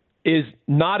is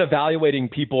not evaluating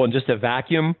people in just a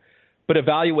vacuum, but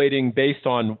evaluating based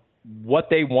on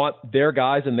what they want their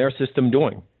guys in their system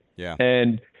doing. Yeah.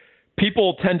 And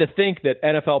people tend to think that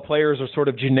NFL players are sort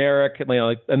of generic,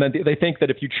 and then they think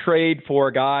that if you trade for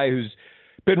a guy who's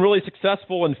been really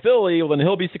successful in Philly, well, then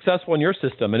he'll be successful in your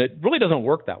system. And it really doesn't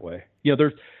work that way.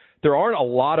 There aren't a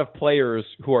lot of players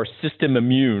who are system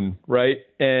immune, right?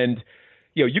 And,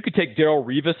 you could take Darrelle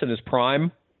Revis in his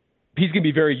prime. He's going to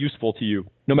be very useful to you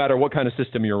no matter what kind of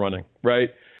system you're running, right?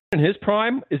 And his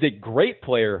prime is a great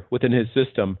player within his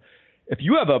system. If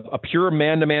you have a pure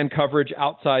man-to-man coverage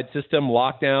outside system,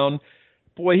 lockdown,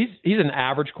 boy, he's an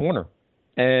average corner.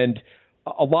 And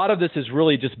a lot of this is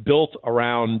really just built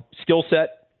around skill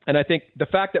set. And I think the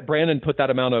fact that Brandon put that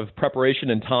amount of preparation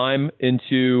and time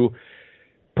into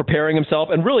preparing himself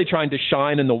and really trying to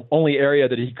shine in the only area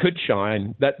that he could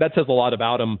shine, that says a lot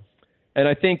about him. And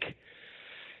I think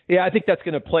that's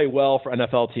going to play well for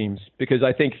NFL teams because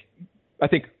I think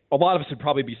a lot of us would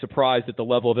probably be surprised at the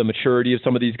level of immaturity of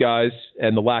some of these guys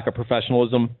and the lack of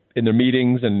professionalism in their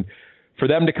meetings. And for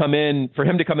him to come in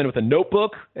with a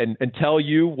notebook and tell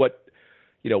you what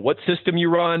system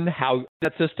you run, how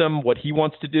that system, what he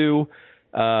wants to do,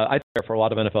 I think for a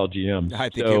lot of NFL GMs. I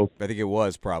think it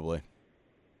was probably.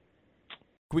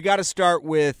 We got to start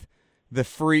with the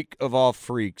freak of all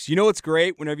freaks. You know what's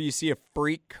great? Whenever you see a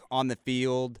freak on the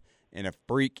field and a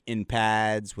freak in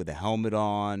pads with a helmet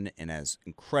on and has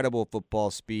incredible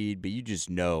football speed, but you just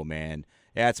know, man,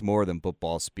 that's more than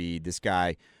football speed. This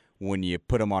guy, when you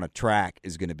put him on a track,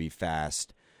 is going to be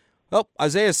fast. Oh,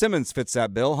 Isaiah Simmons fits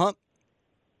that bill, huh?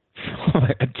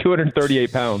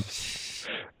 238 pounds.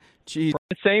 Jeez.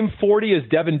 Same 40 as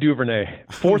Devin Duvernay,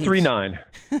 439.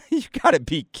 You got to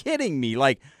be kidding me.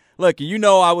 Like, look,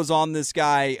 I was on this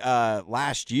guy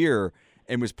last year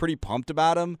and was pretty pumped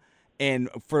about him and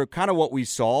for kind of what we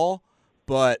saw.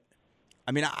 But,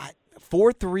 I mean,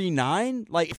 4.39?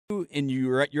 Like, and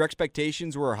your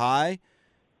expectations were high.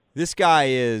 This guy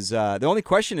is the only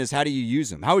question is, how do you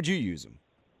use him? How would you use him?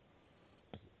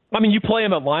 I mean, you play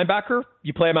him at linebacker,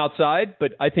 you play him outside,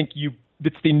 but I think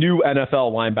it's the new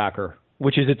NFL linebacker,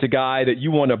 which is it's a guy that you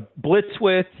want to blitz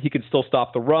with. He can still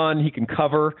stop the run. He can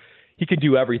cover. He can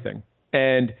do everything.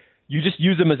 And you just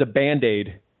use him as a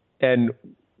Band-Aid. And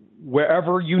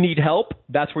wherever you need help,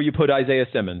 that's where you put Isaiah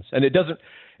Simmons. And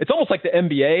it's almost like the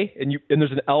NBA, and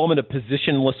there's an element of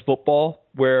positionless football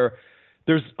where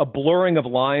there's a blurring of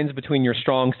lines between your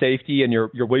strong safety and your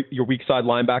weak side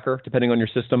linebacker, depending on your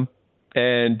system.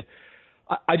 And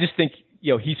I just think,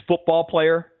 he's football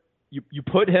player. You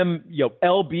put him,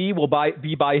 LB will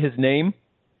be by his name,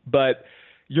 but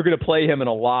you're going to play him in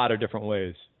a lot of different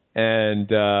ways. And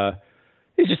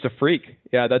he's just a freak.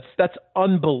 Yeah, that's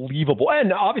unbelievable.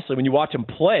 And obviously, when you watch him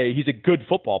play, he's a good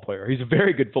football player. He's a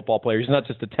very good football player. He's not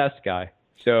just a test guy.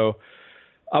 So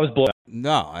I was blown.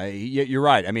 No, you're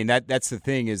right. I mean, that's the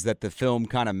thing, is that the film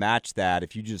kind of matched that.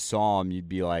 If you just saw him, you'd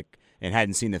be like, and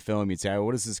hadn't seen the film, you'd say,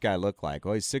 what does this guy look like?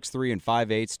 Well, he's 6'3" and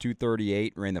 5'8",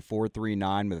 238, ran the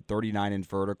 4.39 with a 39-inch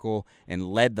vertical, and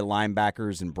led the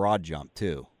linebackers in broad jump,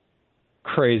 too.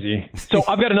 Crazy. So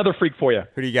I've got another freak for you.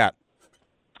 Who do you got?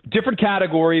 Different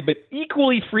category, but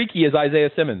equally freaky as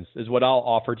Isaiah Simmons is what I'll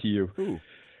offer to you. Ooh.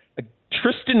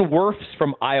 Tristan Wirfs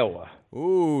from Iowa.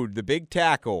 Ooh, the big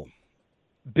tackle.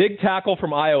 Big tackle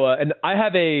from Iowa. And I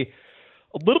have a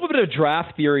little bit of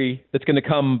draft theory that's going to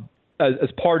come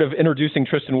as part of introducing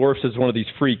Tristan Wirfs as one of these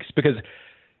freaks, because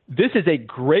this is a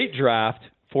great draft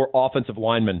for offensive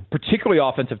linemen, particularly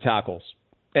offensive tackles.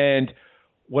 And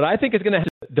what I think is going to have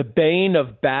the bane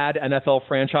of bad NFL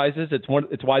franchises, it's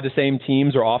why the same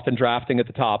teams are often drafting at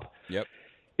the top,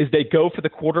 is they go for the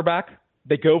quarterback,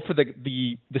 they go for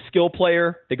the skill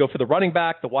player, they go for the running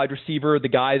back, the wide receiver, the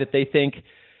guy that they think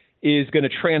is going to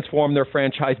transform their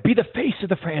franchise, be the face of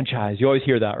the franchise. You always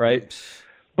hear that, right?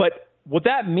 But what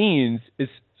that means is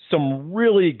some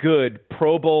really good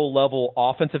Pro Bowl level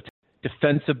offensive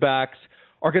defensive backs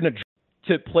are going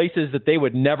to places that they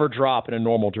would never drop in a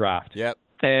normal draft. Yep.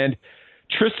 And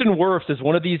Tristan Wirfs is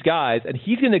one of these guys, and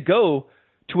he's going to go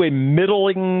to a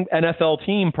middling NFL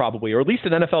team probably, or at least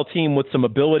an NFL team with some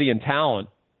ability and talent.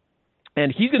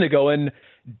 And he's going to go in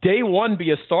day one,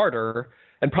 be a starter,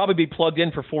 and probably be plugged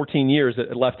in for 14 years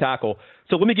at left tackle.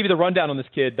 So let me give you the rundown on this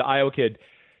kid, the Iowa kid.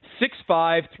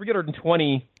 6'5",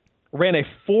 320, ran a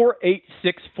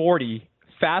 4.86 40,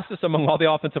 fastest among all the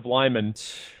offensive linemen.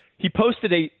 He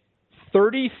posted a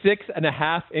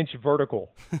 36.5-inch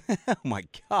vertical. Oh, my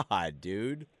God,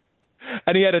 dude.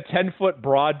 And he had a 10-foot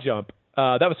broad jump.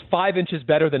 That was 5 inches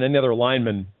better than any other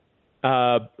lineman.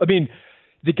 I mean,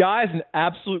 the guy's an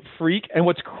absolute freak. And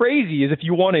what's crazy is if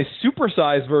you want a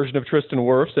supersized version of Tristan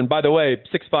Wirfs, and by the way,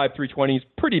 6'5", 320 is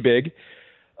pretty big,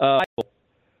 6'7",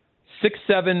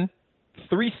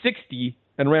 360,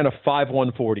 and ran a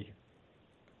 5'1" 40.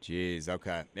 Jeez,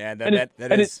 okay. Yeah,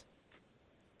 that is...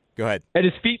 Go ahead. And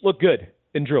his feet look good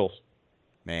in drills.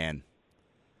 Man.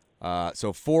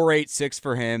 So 4.86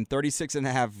 for him,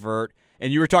 36.5 vert.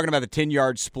 And you were talking about the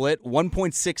 10-yard split,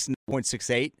 1.6,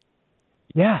 0.68?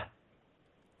 Yeah.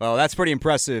 Well, that's pretty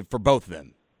impressive for both of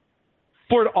them.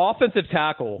 For an offensive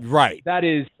tackle, right? That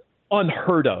is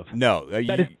unheard of. No.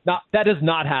 That does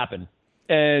not happen.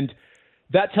 And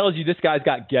that tells you this guy's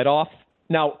got get off.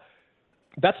 Now,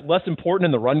 that's less important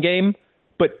in the run game,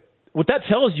 but what that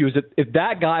tells you is that if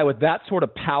that guy with that sort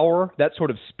of power, that sort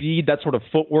of speed, that sort of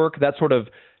footwork, that sort of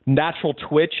natural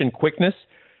twitch and quickness,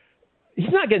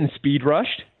 he's not getting speed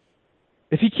rushed.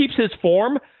 If he keeps his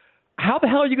form, how the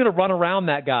hell are you going to run around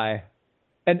that guy?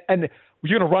 And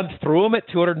you're going to run through him at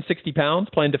 260 pounds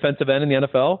playing defensive end in the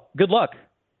NFL? Good luck.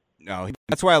 No,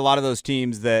 that's why a lot of those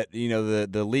teams that,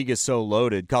 the league is so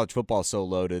loaded, college football is so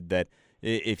loaded, that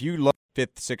if you look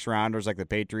at 5th, 6th rounders like the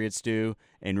Patriots do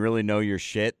and really know your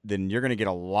shit, then you're going to get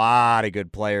a lot of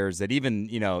good players that even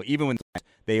when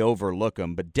they overlook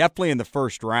them. But definitely in the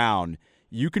first round,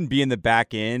 you can be in the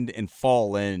back end and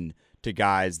fall in to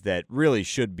guys that really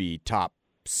should be top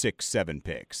 6, 7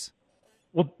 picks.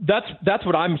 Well, that's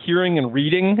what I'm hearing and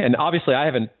reading, and obviously I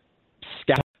haven't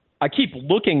scouted. I keep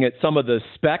looking at some of the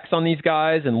specs on these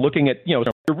guys and looking at,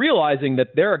 realizing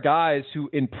that there are guys who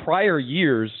in prior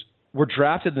years were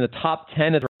drafted in the top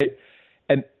 10,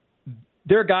 and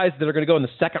there are guys that are going to go in the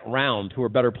second round who are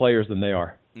better players than they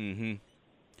are. Mm-hmm.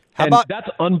 That's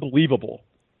unbelievable.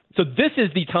 So this is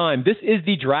the time, this is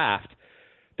the draft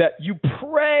that you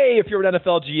pray, if you're an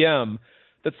NFL GM,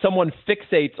 that someone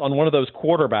fixates on one of those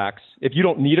quarterbacks. If you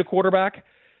don't need a quarterback,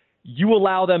 you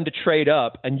allow them to trade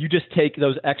up and you just take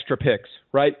those extra picks,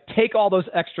 right? Take all those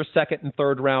extra second and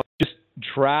third round. Just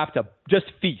draft just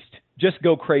feast, just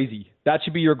go crazy. That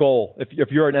should be your goal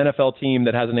if you're an NFL team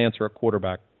that has an answer at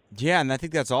quarterback. Yeah, and I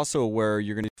think that's also where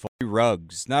you're going to find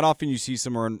Ruggs. Not often you see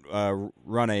someone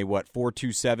run a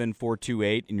 4.27,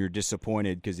 4.28, and you're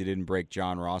disappointed because he didn't break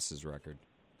John Ross's record.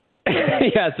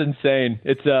 Yeah, it's insane.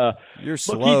 It's you're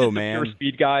slow, he's man. A pure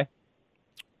speed guy.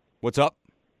 What's up?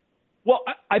 Well,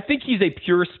 I think he's a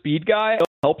pure speed guy. He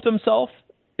helped himself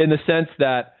in the sense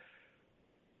that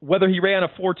whether he ran a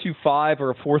 4.25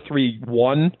 or a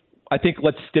 4.31, I think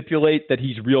let's stipulate that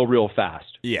he's real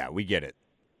fast. Yeah, we get it.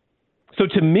 So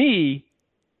to me,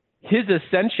 his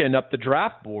ascension up the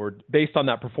draft board based on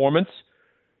that performance,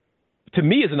 to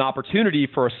me, is an opportunity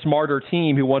for a smarter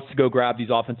team who wants to go grab these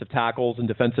offensive tackles and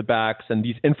defensive backs and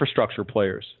these infrastructure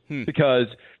players. Because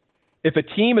if a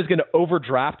team is going to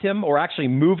overdraft him or actually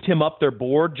moved him up their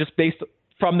board just based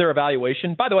from their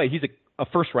evaluation, by the way, he's a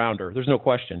first rounder. There's no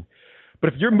question.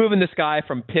 But if you're moving this guy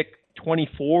from pick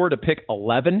 24 to pick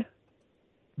 11,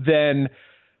 then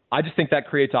I just think that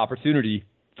creates opportunity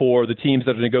for the teams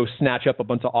that are going to go snatch up a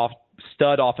bunch of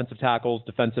stud offensive tackles,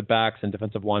 defensive backs, and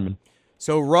defensive linemen.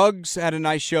 So Ruggs had a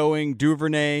nice showing.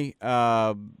 Duvernay.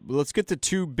 Let's get to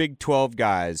two Big 12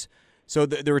 guys. So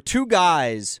there were two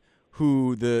guys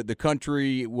who the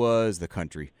country was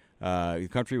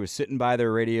sitting by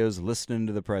their radios listening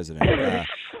to the president.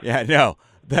 You know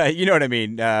what I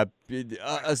mean. Us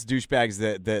douchebags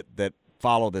that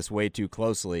follow this way too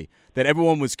closely. That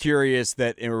everyone was curious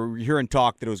that we're hearing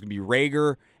talk that it was going to be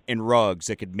Reagor and Ruggs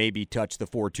that could maybe touch the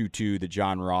 4.22 that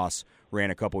John Ross ran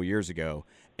a couple years ago.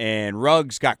 And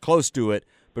Ruggs got close to it,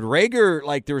 but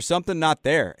Reagor, there was something not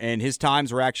there, and his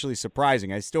times were actually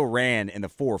surprising. I still ran in the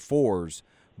 4.4s,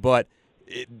 but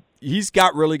he's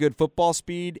got really good football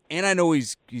speed, and I know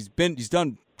he's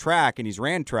done track and he's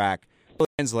ran track.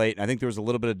 Translate, and I think there was a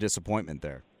little bit of disappointment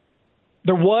there.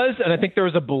 There was, and I think there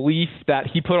was a belief that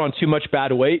he put on too much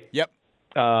bad weight. Yep.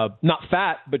 Not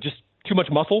fat, but just too much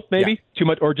muscle, maybe. Yeah. Too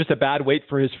much, or just a bad weight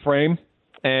for his frame.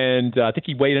 And I think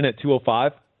he weighed in at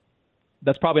 205.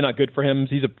 That's probably not good for him.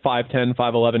 He's a 5'10",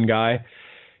 5'11" guy.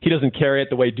 He doesn't carry it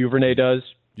the way Duvernay does.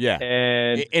 Yeah.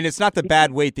 And it's not the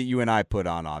bad weight that you and I put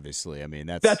on, obviously. I mean,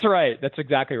 that's right. That's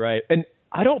exactly right. And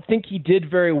I don't think he did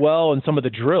very well in some of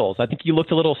the drills. I think he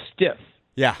looked a little stiff.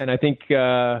 Yeah. And I think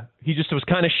he just was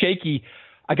kind of shaky.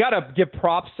 I got to give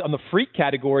props on the freak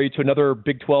category to another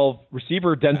Big 12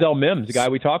 receiver, Denzel Mims, the guy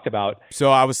we talked about. So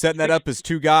I was setting that up as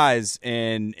two guys,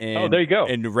 and oh, there you go.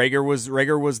 And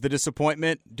Reagor was the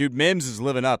disappointment. Dude, Mims is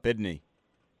living up, isn't he?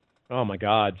 Oh, my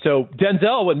God. So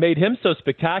Denzel, what made him so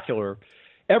spectacular,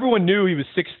 everyone knew he was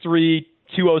 6'3",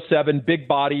 207, big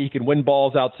body. He can win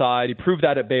balls outside. He proved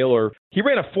that at Baylor. He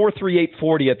ran a 4.38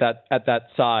 40 at that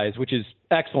size, which is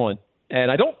excellent.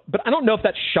 And I don't know if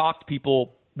that shocked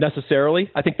people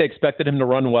necessarily. I think they expected him to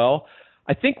run well.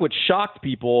 I think what shocked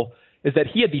people is that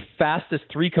he had the fastest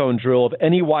three-cone drill of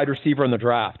any wide receiver in the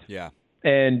draft. Yeah.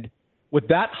 And with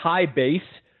that high base,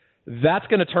 that's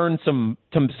going to turn some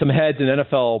heads in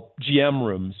NFL GM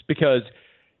rooms, because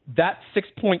that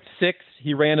 6.6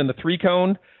 he ran in the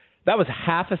three-cone, that was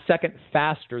half a second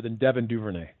faster than Devin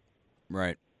Duvernay.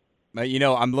 Right.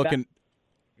 I'm looking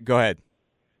 – go ahead.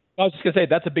 I was just going to say,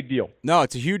 that's a big deal. No,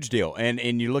 it's a huge deal.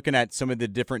 And you're looking at some of the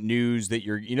different news that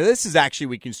this is actually,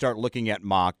 we can start looking at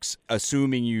mocks,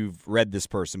 assuming you've read this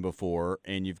person before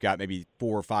and you've got maybe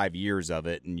 4 or 5 years of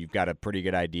it, and you've got a pretty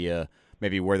good idea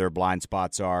maybe where their blind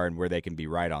spots are and where they can be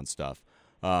right on stuff.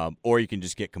 Or you can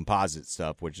just get composite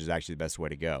stuff, which is actually the best way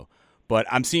to go. But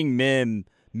I'm seeing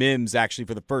Mims actually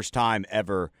for the first time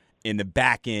ever in the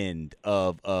back end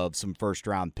of some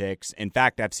first-round picks. In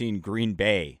fact, I've seen Green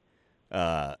Bay,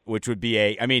 which would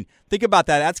be think about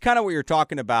that. That's kind of what you're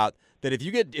talking about, that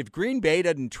if Green Bay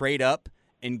doesn't trade up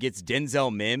and gets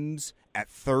Denzel Mims at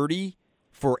 30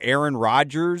 for Aaron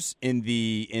Rodgers in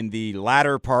the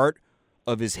latter part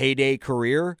of his heyday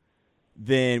career,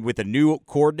 then with a new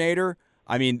coordinator,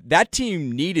 that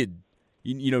team needed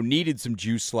some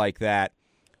juice like that.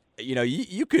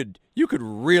 You could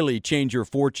really change your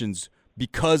fortunes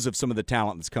because of some of the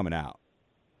talent that's coming out.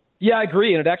 Yeah, I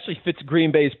agree, and it actually fits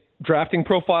Green Bay's drafting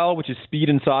profile, which is speed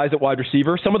and size at wide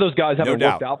receiver. Some of those guys haven't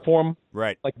worked out for him.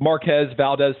 Right. Like Marquez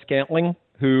Valdez-Scantling,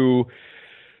 who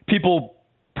people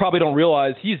probably don't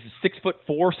realize he's 6'4",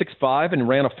 6'5", and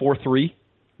ran a 4.3,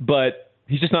 but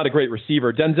he's just not a great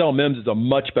receiver. Denzel Mims is a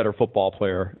much better football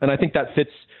player, and I think that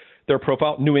fits their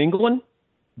profile. New England,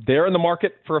 they're in the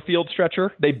market for a field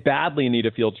stretcher. They badly need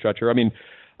a field stretcher.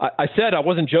 I said, I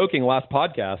wasn't joking last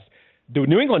podcast, the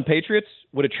New England Patriots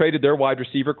would have traded their wide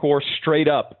receiver core straight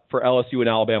up for LSU and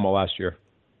Alabama last year.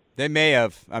 They may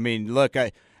have.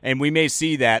 And we may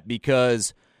see that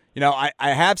because, I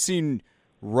have seen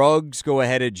Ruggs go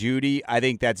ahead of Judy. I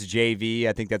think that's JV.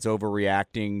 I think that's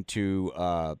overreacting to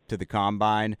the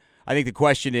combine. I think the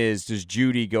question is, does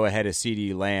Judy go ahead of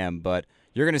CeeDee Lamb? But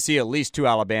you're going to see at least 2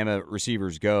 Alabama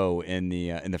receivers go in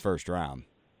the first round.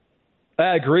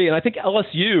 I agree, and I think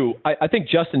LSU. I think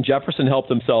Justin Jefferson helped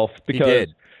himself because he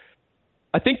did.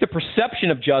 I think the perception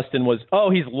of Justin was,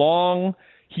 he's long,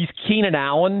 he's Keenan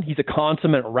Allen, he's a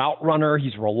consummate route runner,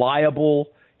 he's reliable,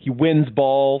 he wins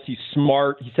balls, he's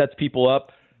smart, he sets people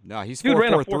up. No, he's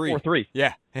 4.43.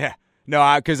 Yeah.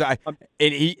 No, because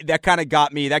that kind of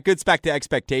got me. That gets back to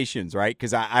expectations, right?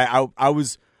 Because I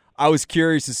was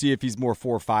curious to see if he's more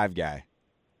 4.5 guy.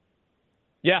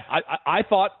 Yeah, I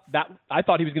thought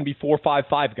he was going to be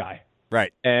 4.55 guy,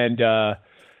 right? And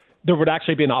there would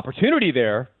actually be an opportunity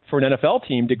there for an NFL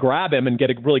team to grab him and get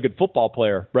a really good football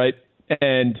player, right?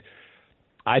 And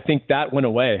I think that went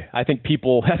away. I think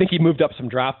he moved up some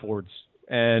draft boards,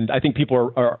 and I think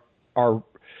people are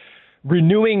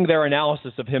renewing their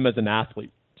analysis of him as an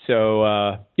athlete. So,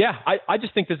 I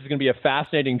just think this is going to be a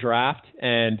fascinating draft.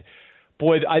 And,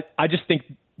 boy, I just think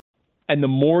 – and the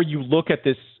more you look at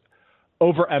this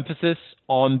overemphasis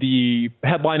on the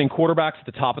headlining quarterbacks at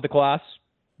the top of the class,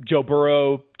 Joe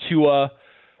Burrow, Tua,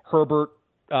 Herbert,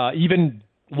 even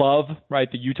Love,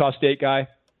 right, the Utah State guy.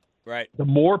 Right. The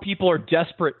more people are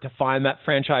desperate to find that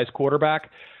franchise quarterback,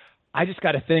 I just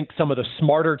got to think some of the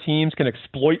smarter teams can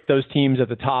exploit those teams at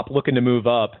the top looking to move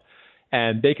up,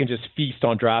 and they can just feast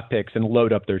on draft picks and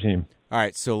load up their team. All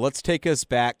right, so let's take us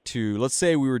back to, let's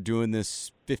say we were doing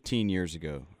this 15 years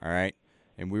ago, all right,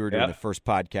 and we were doing the first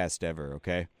podcast ever,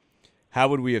 okay? How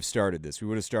would we have started this? We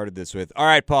would have started this with, all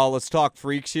right, Paul, let's talk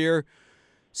freaks here.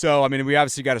 So, I mean, we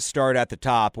obviously got to start at the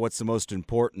top. What's the most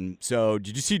important? So,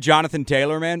 did you see Jonathan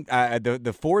Taylor, man?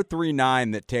 The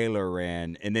 4.39 that Taylor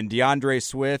ran, and then DeAndre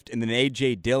Swift, and then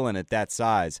A.J. Dillon at that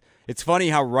size. It's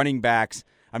funny how running backs,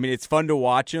 I mean, it's fun to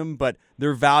watch them, but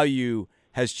their value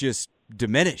has just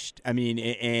diminished. I mean,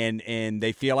 and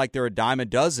they feel like they're a dime a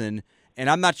dozen, and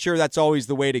I'm not sure that's always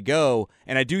the way to go.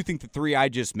 And I do think the 3 I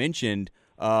just mentioned,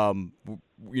 I'm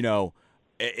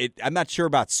not sure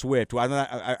about Swift.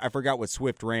 I forgot what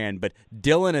Swift ran, but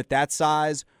Dillon at that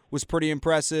size was pretty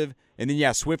impressive. And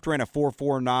then, Swift ran a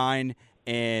 4.49,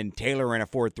 and Taylor ran a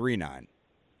 4.39.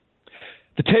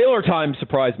 The Taylor time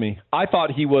surprised me. I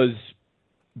thought he was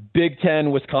Big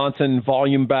Ten, Wisconsin,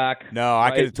 volume back. No,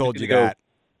 I could have told you that.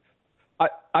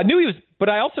 I knew he was, but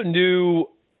I also knew,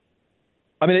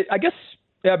 I mean, I guess,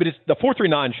 but the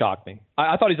 4.39 shocked me.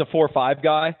 I thought he's a 4.5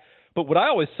 guy, but what I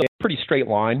always say, pretty straight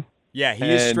line. Yeah, he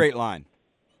is straight line.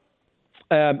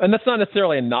 And that's not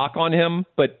necessarily a knock on him,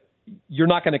 but you're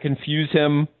not going to confuse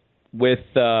him with,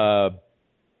 Tevin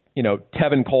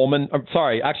Coleman. I'm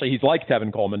sorry, actually, he's like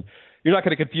Tevin Coleman. You're not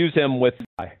going to confuse him with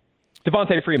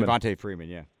Devontae Freeman. Devontae Freeman,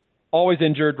 yeah. Always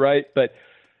injured, right? But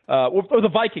or the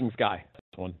Vikings guy.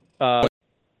 This one.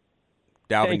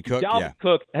 Dalvin Cook, Dalvin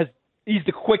Cook he's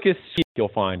the quickest you'll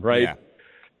find, right? Yeah.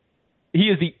 He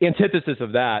is the antithesis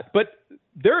of that. But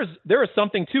there is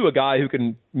something to a guy who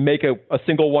can make a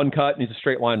single one cut and he's a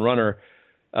straight line runner.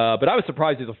 But I was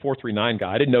surprised he's a 4.39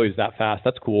 guy. I didn't know he was that fast.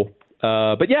 That's cool.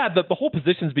 But yeah, the whole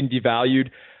position's been devalued.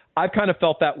 I've kind of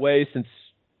felt that way since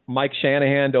Mike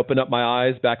Shanahan opened up my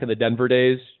eyes back in the Denver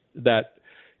days that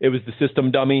it was the system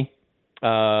dummy.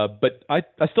 But I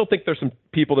still think there's some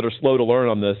people that are slow to learn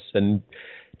on this. And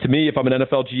to me, if I'm an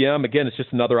NFL GM, again, it's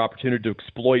just another opportunity to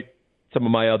exploit some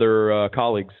of my other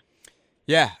colleagues.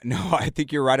 Yeah, no, I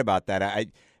think you're right about that.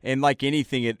 And like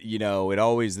anything, it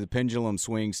always, the pendulum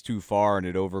swings too far and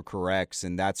it overcorrects,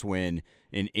 and that's when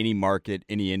in any market,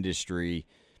 any industry,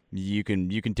 you can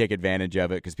take advantage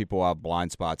of it because people have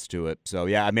blind spots to it. So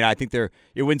yeah, I mean, I think it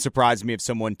wouldn't surprise me if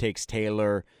someone takes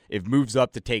Taylor, if moves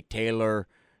up to take Taylor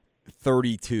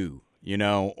 32,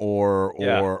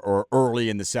 or early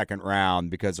in the second round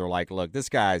because they're like, look, this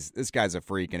guy's a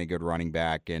freak and a good running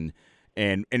back, and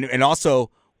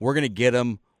also we're going to get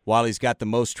him while he's got the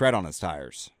most tread on his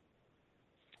tires.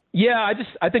 Yeah,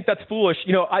 I think that's foolish.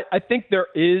 I think there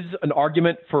is an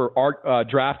argument for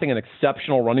drafting an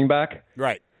exceptional running back.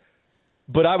 Right.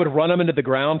 But I would run him into the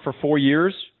ground for 4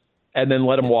 years and then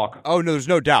let him walk. Oh, no, there's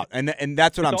no doubt. And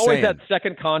that's what I'm saying. It's always that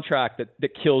second contract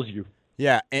that kills you.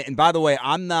 Yeah, and by the way,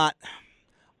 I'm not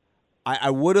 –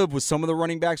 I would have with some of the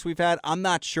running backs we've had. I'm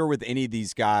not sure with any of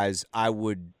these guys I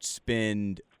would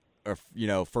spend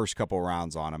first couple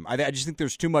rounds on them. I just think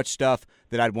there's too much stuff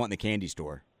that I'd want in the candy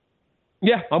store.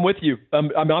 Yeah, I'm with you. I'm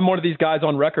one of these guys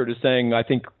on record as saying I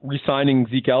think re-signing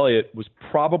Zeke Elliott was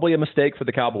probably a mistake for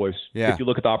the Cowboys if you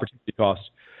look at the opportunity cost.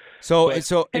 Go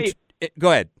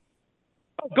ahead.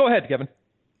 Go ahead, Kevin.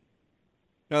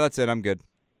 No, that's it. I'm good.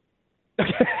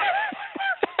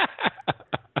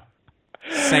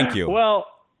 Thank you. Well,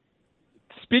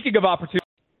 speaking of opportunity,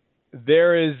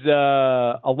 there is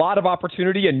a lot of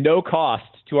opportunity and no cost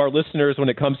to our listeners when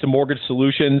it comes to mortgage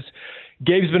solutions.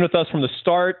 Gabe's been with us from the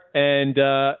start, and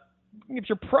if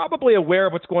you're probably aware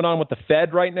of what's going on with the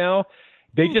Fed right now,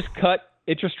 they just cut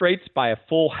interest rates by a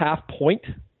full half point,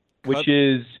 which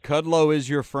is... Kudlow is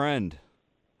your friend.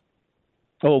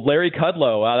 Oh, Larry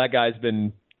Kudlow. Wow, that guy's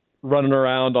been running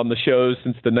around on the shows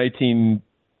since the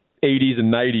 1980s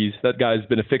and 90s. That guy's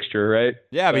been a fixture, right?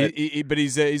 Yeah, but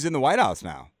he's in the White House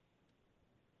now.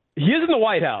 He is in the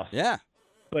White House. Yeah.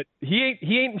 But he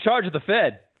ain't in charge of the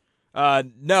Fed.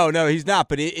 No, he's not.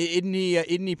 But isn't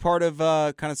he part of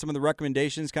kind of some of the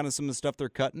recommendations, kind of some of the stuff they're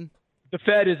cutting? The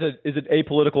Fed is an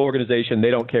apolitical organization.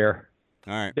 They don't care.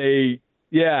 All right.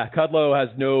 Kudlow has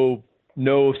no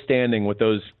standing with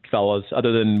those fellas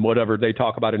other than whatever they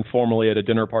talk about informally at a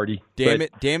dinner party. Damn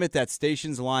it, that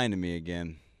station's lying to me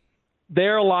again.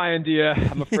 They're lying to you,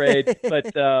 I'm afraid.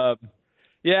 But I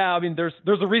mean, there's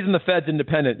a reason the Fed's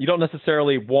independent. You don't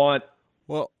necessarily want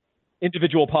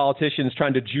individual politicians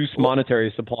trying to juice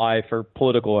monetary supply for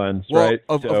political ends, right?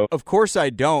 Of course I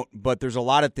don't, but there's a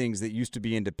lot of things that used to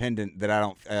be independent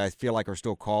that I feel like are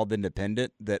still called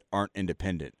independent that aren't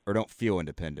independent or don't feel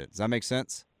independent. Does that make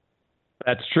sense?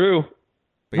 That's true.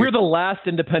 We're the last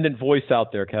independent voice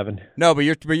out there, Kevin. No, but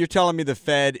you're telling me the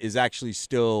Fed is actually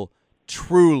still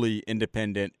truly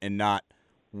independent and not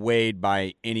weighed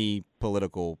by any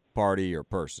political party or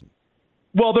person.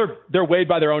 Well, they're weighed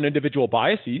by their own individual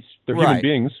biases. They're human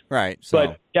beings. Right.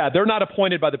 But they're not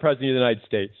appointed by the President of the United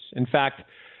States. In fact,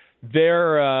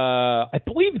 I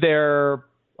believe their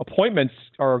appointments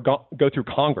go through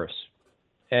Congress.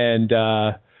 And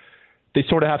they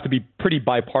sort of have to be pretty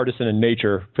bipartisan in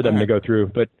nature for them to go through.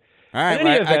 But all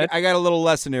right, I got a little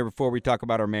lesson here before we talk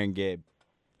about our man Gabe.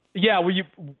 Yeah,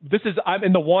 I'm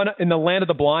in the land of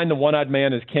the blind. The one-eyed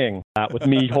man is king. With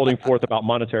me holding forth about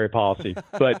monetary policy,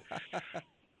 but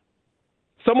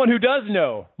someone who does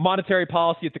know monetary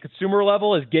policy at the consumer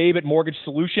level is Gabe at Mortgage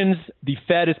Solutions. The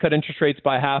Fed has cut interest rates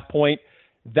by a half point.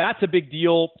 That's a big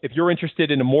deal if you're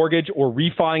interested in a mortgage or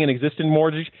refining an existing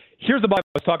mortgage. Here's the bug.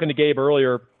 I was talking to Gabe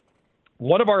earlier.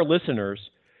 One of our listeners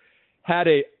had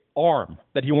a arm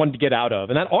that he wanted to get out of,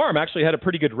 and that arm actually had a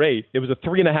pretty good rate. It was a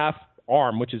 3.5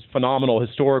 arm, which is phenomenal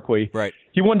historically. Right.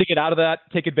 He wanted to get out of that,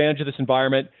 take advantage of this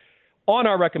environment. On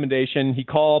our recommendation, he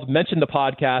called, mentioned the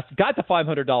podcast, got the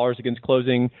 $500 against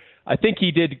closing. I think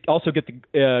he did also get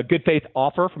the good faith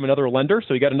offer from another lender,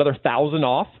 so he got another $1,000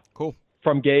 off. Cool.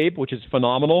 From Gabe, which is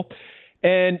phenomenal.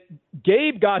 And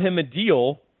Gabe got him a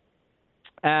deal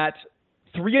at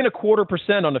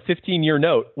 3.25% on a 15-year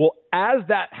note. Well, as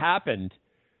that happened,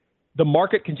 the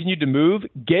market continued to move.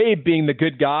 Gabe, being the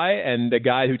good guy and the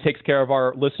guy who takes care of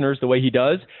our listeners the way he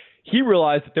does, he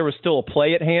realized that there was still a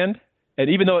play at hand. And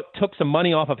even though it took some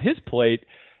money off of his plate,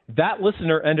 that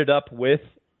listener ended up with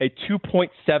a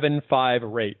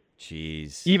 2.75 rate.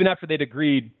 Jeez. Even after they'd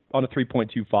agreed on a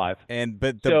 3.25.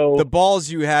 But the balls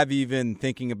you have even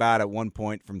thinking about at one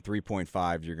point from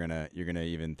 3.5, you're gonna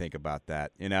even think about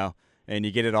that, and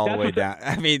you get it all the way down.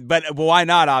 I mean, but why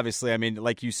not? Obviously, I mean,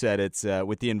 like you said, it's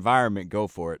with the environment, go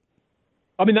for it.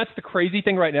 I mean, that's the crazy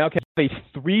thing right now. A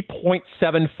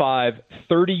 3.75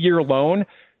 30-year loan,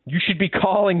 you should be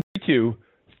calling to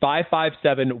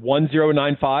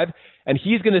 557-1095, and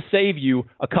he's going to save you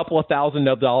a couple of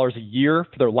 $1,000 a year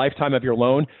for the lifetime of your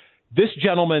loan. This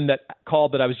gentleman that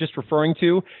called that I was just referring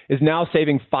to is now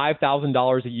saving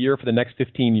 $5,000 a year for the next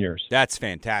 15 years. That's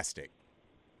fantastic.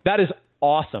 That is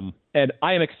awesome. And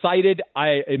I am excited.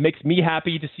 It makes me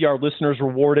happy to see our listeners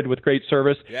rewarded with great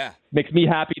service. Yeah. Makes me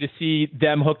happy to see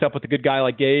them hooked up with a good guy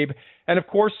like Gabe. And, of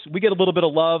course, we get a little bit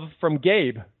of love from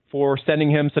Gabe for sending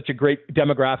him such a great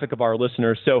demographic of our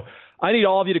listeners. So I need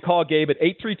all of you to call Gabe at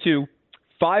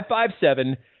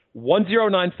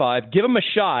 832-557-1095. Give him a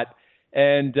shot.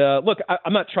 And look,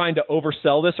 I'm not trying to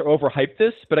oversell this or overhype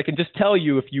this, but I can just tell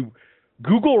you if you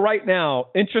Google right now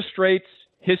interest rates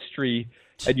history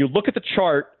and you look at the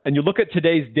chart and you look at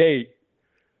today's date,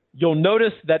 you'll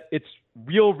notice that it's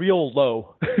real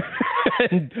low.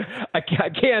 And I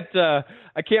can't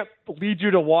lead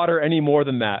you to water any more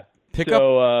than that. Pick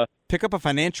up a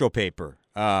financial paper.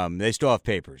 They still have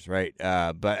papers, right?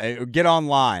 But get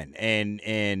online, and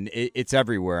it's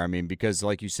everywhere. I mean, because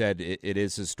like you said, it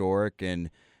is historic. And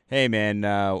hey, man,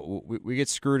 we get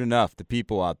screwed enough. The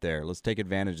people out there, let's take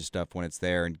advantage of stuff when it's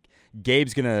there. And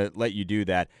Gabe's gonna let you do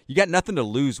that. You got nothing to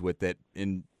lose with it.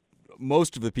 And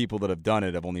most of the people that have done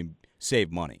it have only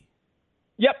saved money.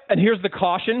 Yep, and here's the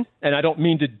caution, and I don't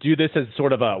mean to do this as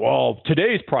sort of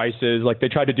today's prices, like they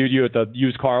tried to do to you at the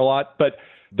used car lot, but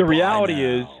the reality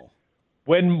is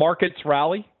when markets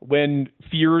rally, when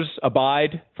fears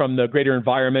abide from the greater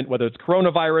environment, whether it's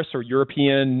coronavirus or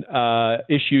European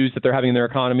issues that they're having in their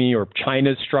economy or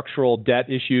China's structural debt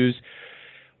issues,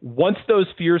 once those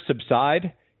fears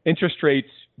subside, interest rates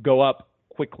go up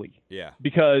quickly. Yeah.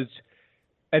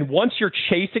 And once you're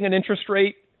chasing an interest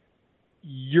rate,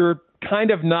 you're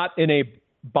kind of not in a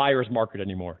buyer's market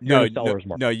anymore. You're in a seller's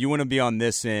market. No, you want to be on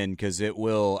this end because it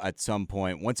will at some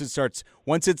point. Once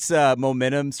its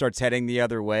momentum starts heading the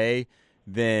other way,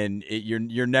 then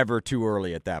you're never too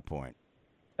early at that point.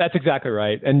 That's exactly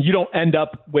right. And you don't end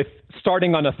up with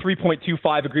starting on a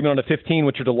 3.25 agreement on a 15,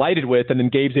 which you're delighted with, and then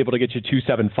Gabe's able to get you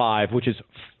 2.75, which is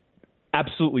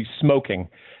absolutely smoking.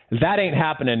 That ain't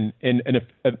happening in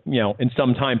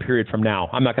some time period from now.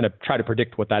 I'm not going to try to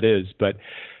predict what that is, but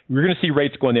we're going to see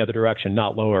rates going the other direction,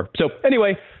 not lower. So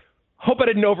anyway, hope I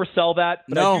didn't oversell that.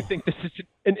 But no. I do think this is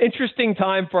an interesting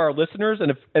time for our listeners.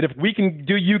 And if we can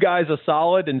do you guys a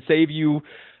solid and save you,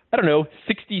 I don't know,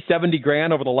 60, 70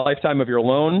 grand over the lifetime of your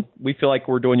loan, we feel like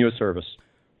we're doing you a service.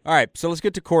 All right, so let's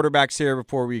get to quarterbacks here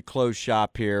before we close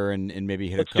shop here and maybe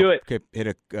hit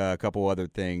a couple other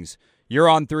things. You're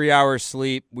on 3 hours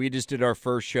sleep. We just did our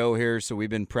first show here, so we've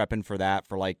been prepping for that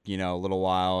for a little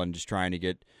while and just trying to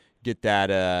get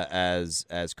that as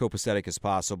copacetic as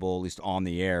possible, at least on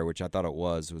the air, which I thought it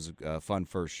was. It was a fun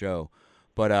first show.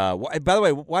 But by the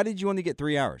way, why did you only get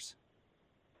 3 hours?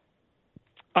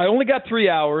 I only got 3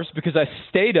 hours because I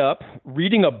stayed up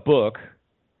reading a book,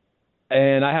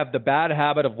 and I have the bad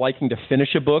habit of liking to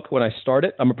finish a book when I start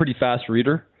it. I'm a pretty fast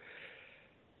reader.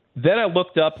 Then I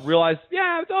looked up, realized,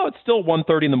 it's still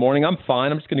 1:30 in the morning. I'm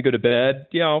fine. I'm just going to go to bed.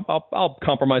 I'll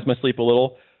compromise my sleep a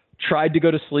little. Tried to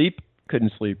go to sleep,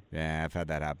 couldn't sleep. Yeah, I've had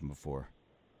that happen before.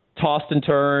 Tossed and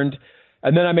turned,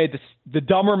 and then I made the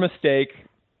dumber mistake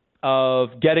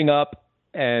of getting up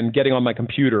and getting on my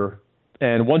computer.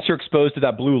 And once you're exposed to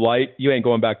that blue light, you ain't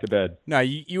going back to bed. No,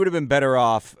 you would have been better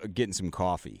off getting some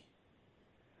coffee.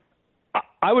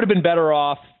 I would have been better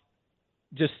off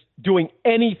just doing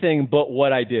anything but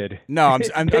what I did. No,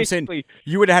 I'm saying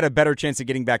you would have had a better chance of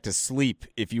getting back to sleep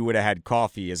if you would have had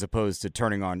coffee as opposed to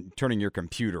turning your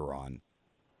computer on.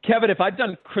 Kevin, if I'd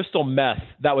done crystal meth,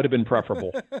 that would have been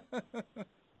preferable.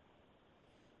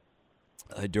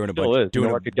 Doing a Still bunch. Is. You know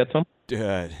where I could get some?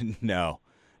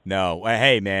 No.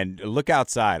 Hey, man, look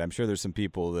outside. I'm sure there's some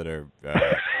people that are.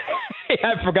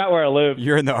 I forgot where I live.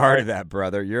 You're in the heart of that,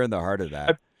 brother. You're in the heart of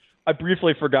that. I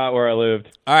briefly forgot where I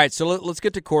lived. All right, so let's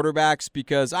get to quarterbacks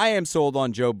because I am sold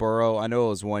on Joe Burrow. I know it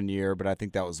was 1 year, but I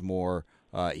think that was more.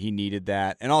 He needed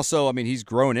that. And also, I mean, he's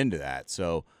grown into that.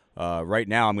 So right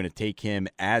now I'm going to take him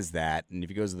as that. And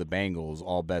if he goes to the Bengals,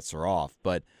 all bets are off.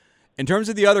 But in terms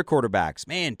of the other quarterbacks,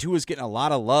 man, Tua's getting a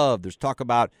lot of love. There's talk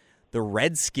about the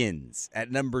Redskins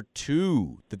at number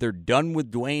 2, that they're done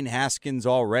with Dwayne Haskins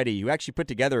already, who actually put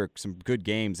together some good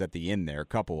games at the end there, a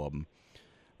couple of them.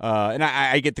 And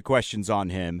I get the questions on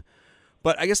him.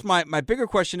 But I guess my bigger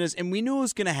question is, and we knew it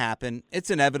was going to happen, it's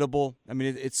inevitable. I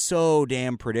mean, it's so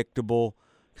damn predictable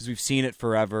because we've seen it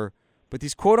forever. But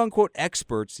these quote-unquote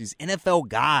experts, these NFL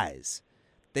guys,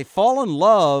 they fall in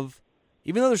love,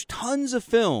 even though there's tons of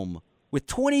film, with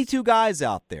 22 guys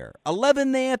out there,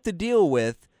 11 they have to deal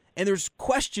with, and there's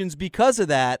questions because of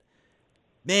that.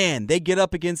 Man, they get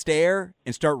up against air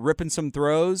and start ripping some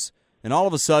throws, and all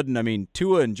of a sudden, I mean,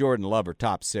 Tua and Jordan Love are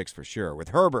top 6 for sure, with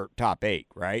Herbert top 8,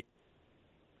 right?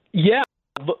 Yeah.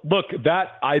 Look,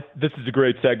 this is a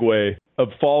great segue of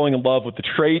falling in love with the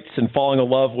traits and falling in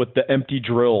love with the empty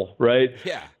drill, right?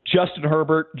 Yeah. Justin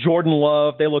Herbert, Jordan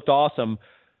Love, they looked awesome.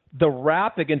 The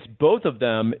rap against both of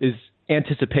them is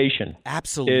anticipation.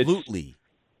 Absolutely.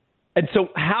 And so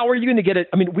how are you going to get it?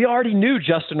 I mean, we already knew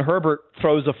Justin Herbert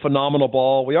throws a phenomenal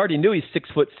ball. We already knew he's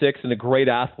 6'6" and a great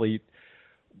athlete.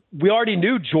 We already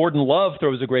knew Jordan Love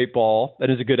throws a great ball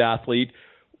and is a good athlete.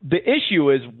 The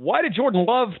issue is, why did Jordan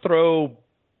Love throw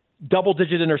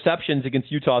double-digit interceptions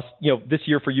against Utah, this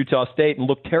year for Utah State and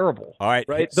look terrible? All right.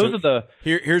 Right? So those are the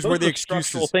here's where the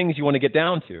structural excuses things you want to get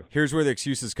down to. Here's where the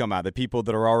excuses come out. The people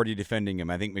that are already defending him.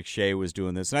 I think McShay was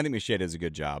doing this, and I think McShay does a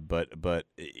good job, but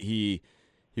he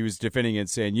was defending it and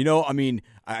saying,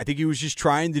 I think he was just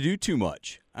trying to do too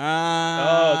much.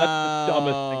 That's the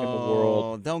dumbest thing in the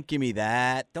world. Don't give me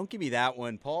that. Don't give me that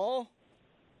one, Paul.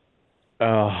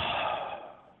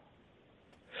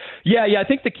 Yeah, I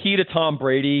think the key to Tom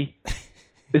Brady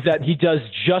is that he does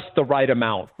just the right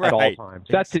amount at all times.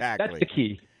 That's the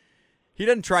key. He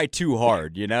doesn't try too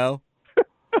hard,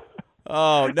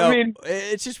 Oh, no. I mean,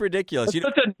 it's just ridiculous. It's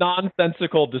such a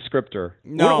nonsensical descriptor.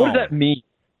 No. What does that mean?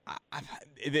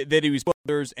 That he was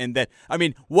others, and that, I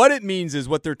mean, what it means is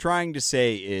what they're trying to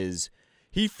say is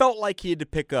he felt like he had to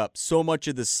pick up so much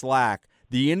of the slack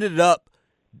that he ended up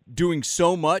doing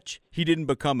so much he didn't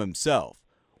become himself.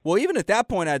 Well, even at that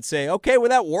point, I'd say, okay, well,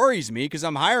 that worries me because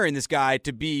I'm hiring this guy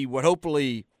to be what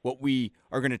we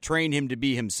are going to train him to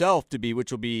be himself to be,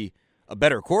 which will be a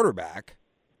better quarterback,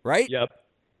 right? Yep.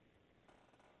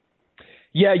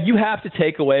 Yeah, you have to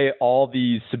take away all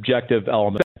these subjective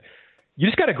elements. You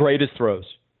just got to grade his throws,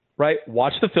 right?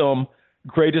 Watch the film,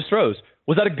 grade his throws.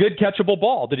 Was that a good catchable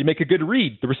ball? Did he make a good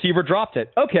read? The receiver dropped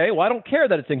it. Okay, well, I don't care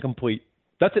that it's incomplete.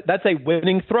 That's a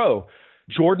winning throw.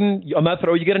 Jordan, on that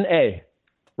throw, you get an A.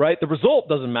 Right? The result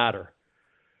doesn't matter.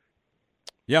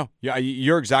 Yeah,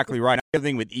 you're exactly right. The other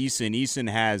thing with Eason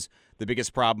has the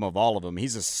biggest problem of all of them.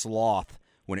 He's a sloth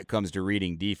when it comes to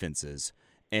reading defenses,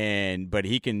 but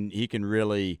he can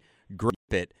really grip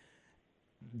it.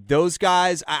 Those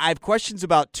guys, I have questions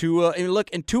about Tua. And look,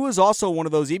 and Tua's also one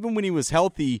of those. Even when he was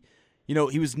healthy,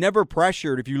 he was never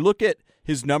pressured. If you look at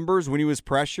his numbers when he was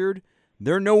pressured,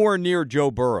 they're nowhere near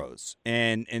Joe Burrow's.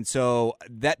 And so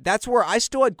that's where I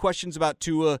still had questions about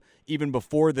Tua even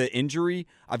before the injury.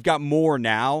 I've got more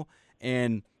now,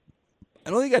 and I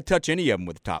don't think I'd touch any of them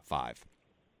with the top 5.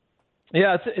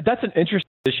 Yeah, that's an interesting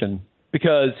position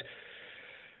because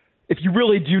if you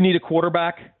really do need a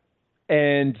quarterback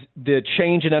and the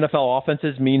change in NFL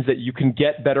offenses means that you can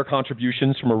get better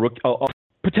contributions from a rookie,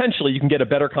 potentially you can get a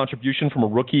better contribution from a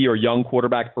rookie or young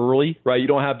quarterback early, right? You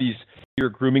don't have these year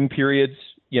grooming periods,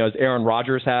 as Aaron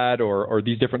Rodgers had or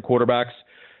these different quarterbacks.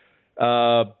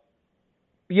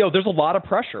 There's a lot of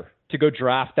pressure to go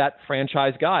draft that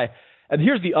franchise guy. And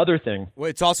here's the other thing. Well,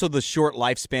 it's also the short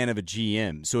lifespan of a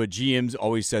GM. So a GM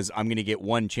always says, I'm going to get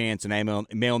one chance, and I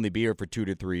may only be here for 2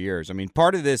 to 3 years. I mean,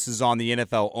 part of this is on the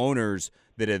NFL owners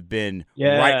that have been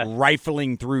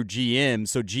rifling through GMs,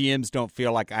 so GMs don't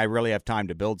feel like I really have time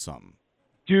to build something.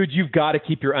 Dude, you've got to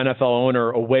keep your NFL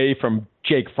owner away from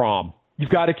Jake Fromm. You've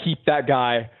got to keep that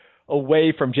guy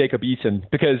away from Jacob Eason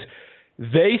because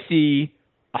they see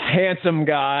a handsome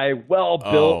guy,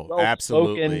 well-built, well-spoken.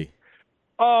 Absolutely.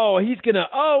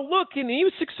 Look, and he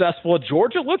was successful at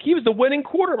Georgia. Look, he was the winning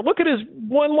quarterback. Look at his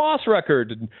one-loss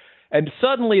record. And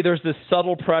suddenly there's this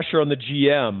subtle pressure on the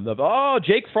GM of,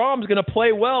 Jake Fromm's going to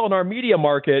play well in our media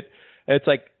market. And it's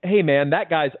like, hey, man,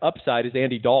 that guy's upside is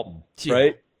Andy Dalton,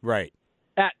 right? Right.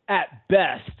 At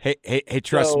best. Hey,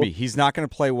 trust me, he's not going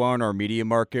to play well in our media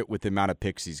market with the amount of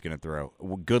picks he's going to throw.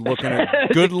 Good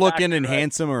looking and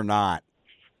handsome or not.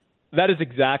 That is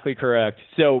exactly correct.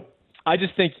 So I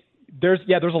just think there's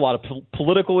a lot of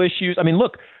political issues. I mean,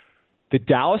 look, the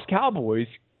Dallas Cowboys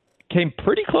came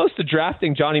pretty close to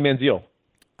drafting Johnny Manziel.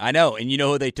 I know, and you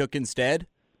know who they took instead?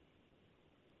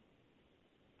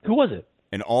 Who was it?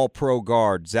 An all-pro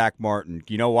guard, Zach Martin.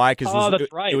 You know why? Because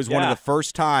it was one of the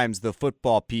first times the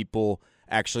football people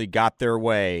actually got their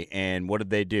way, and what did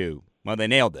they do? Well, they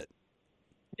nailed it.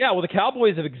 Yeah, well, the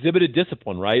Cowboys have exhibited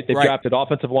discipline, right? They drafted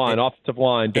offensive line,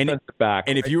 defensive back.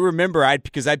 And if you remember,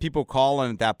 because I had people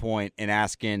calling at that point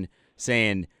and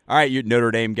saying, all right, you're a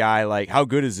Notre Dame guy, like, how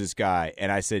good is this guy?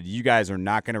 And I said, you guys are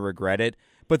not going to regret it.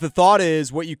 But the thought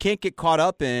is, what you can't get caught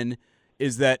up in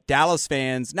is that Dallas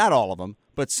fans, not all of them,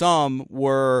 but some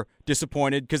were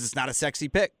disappointed because it's not a sexy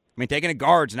pick. I mean, taking a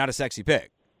guard's not a sexy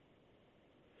pick.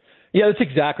 Yeah, that's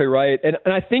exactly right. And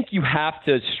I think you have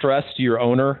to stress to your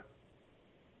owner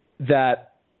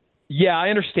that, yeah, I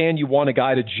understand you want a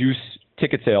guy to juice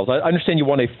ticket sales. I understand you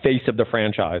want a face of the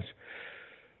franchise.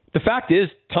 The fact is,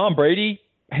 Tom Brady,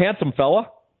 handsome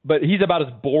fella, but he's about as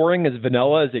boring as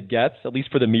vanilla as it gets, at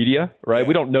least for the media, right? Yeah.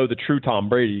 We don't know the true Tom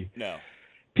Brady. No.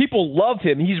 People love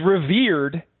him. He's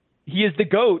revered. He is the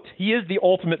GOAT. He is the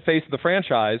ultimate face of the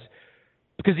franchise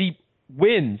because he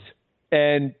wins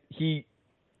and he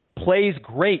plays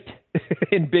great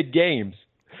in big games.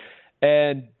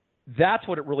 And that's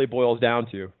what it really boils down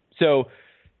to. So,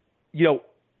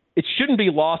 it shouldn't be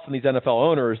lost on these NFL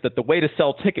owners that the way to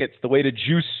sell tickets, the way to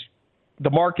juice the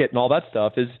market and all that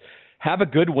stuff is have a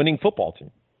good winning football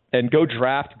team and go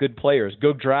draft good players,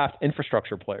 go draft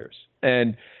infrastructure players,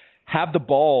 and have the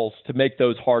balls to make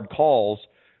those hard calls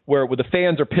where the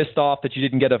fans are pissed off that you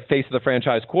didn't get a face of the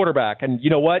franchise quarterback. And you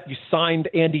know what? You signed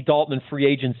Andy Dalton in free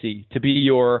agency to be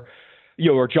your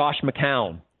Josh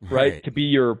McCown, right? To be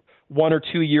your 1 or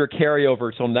 2 year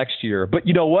carryover till next year. But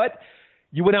you know what?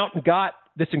 You went out and got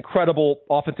this incredible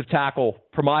offensive tackle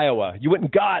from Iowa. You went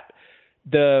and got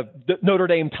the Notre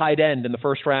Dame tight end in the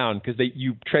first round because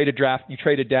you traded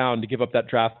down to give up that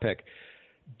draft pick.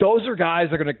 those are guys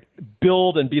that are going to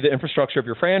build and be the infrastructure of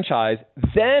your franchise.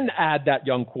 Then add that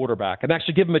young quarterback and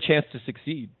actually give him a chance to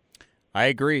succeed. I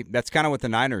agree. That's kind of what the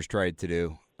Niners tried to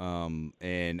do.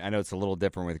 And I know it's a little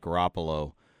different with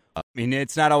Garoppolo. I mean,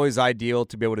 it's not always ideal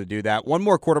to be able to do that. One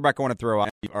more quarterback I want to throw out.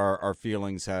 Our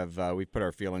feelings have we've put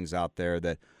our feelings out there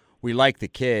that we like the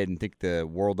kid and think the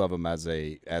world of him as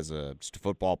a just a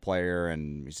football player,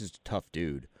 and he's just a tough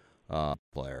dude,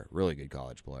 player, really good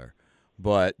college player.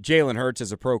 But Jalen Hurts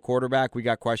as a pro quarterback, we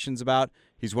got questions about.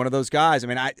 He's one of those guys. I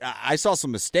mean, I saw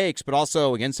some mistakes, but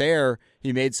also against air,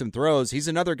 he made some throws. He's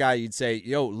another guy you'd say,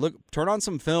 yo, look, turn on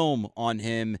some film on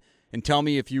him and tell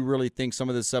me if you really think some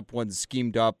of this stuff was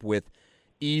schemed up with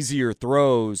easier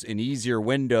throws and easier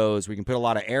windows. We can put a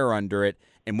lot of air under it.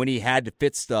 And when he had to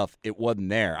fit stuff, it wasn't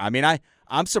there. I mean,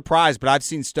 I'm surprised, but I've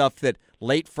seen stuff that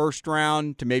late first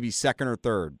round to maybe second or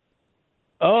third.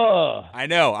 Oh, I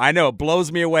know. It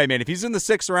blows me away, man. If he's in the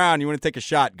sixth round, you want to take a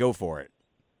shot, go for it.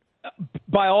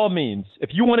 By all means, if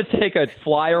you want to take a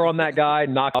flyer on that guy,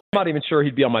 I'm not even sure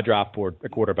he'd be on my draft board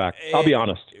at quarterback. I'll be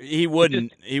honest. He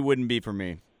wouldn't. He wouldn't be for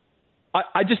me.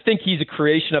 I just think he's a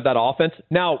creation of that offense.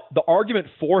 Now, the argument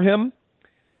for him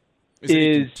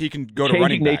is he can go to changing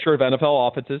running back. nature of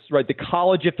NFL offenses, right? The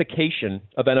collegeification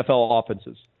of NFL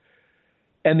offenses.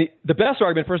 And the best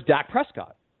argument for is Dak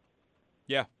Prescott.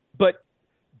 Yeah. But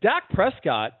Dak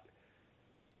Prescott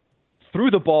threw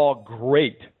the ball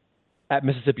great at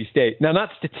Mississippi State. Now, not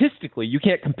statistically. You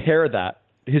can't compare that,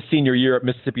 his senior year at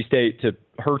Mississippi State, to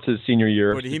Hurts' senior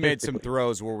year. But he made some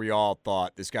throws where we all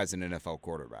thought this guy's an NFL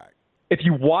quarterback. If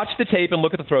you watch the tape and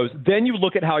look at the throws, then you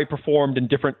look at how he performed in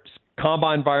different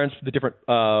combine environments, the different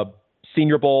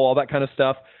Senior Bowl, all that kind of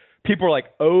stuff. People are like,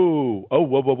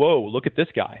 whoa, look at this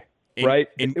guy, right?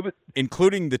 It was,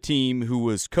 including the team who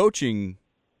was coaching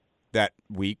that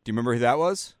week. Do you remember who that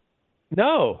was?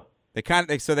 No. They kind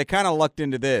of lucked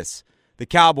into this. The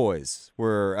Cowboys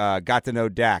got to know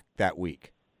Dak that week.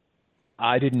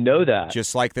 I didn't know that.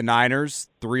 Just like the Niners,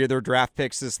 3 of their draft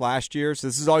picks this last year. So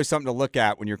this is always something to look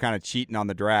at when you're kind of cheating on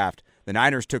the draft. The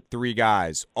Niners took 3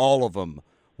 guys. All of them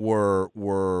were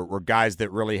guys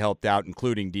that really helped out,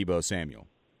 including Deebo Samuel.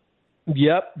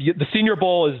 Yep. The Senior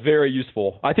Bowl is very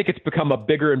useful. I think it's become a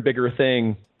bigger and bigger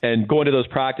thing, and going to those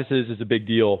practices is a big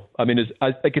deal. I mean,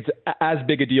 I think it's as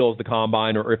big a deal as the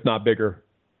Combine, or if not bigger.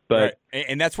 But right.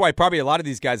 And that's why probably a lot of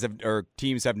these guys or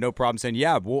teams have no problem saying,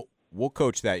 yeah, we'll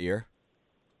coach that year.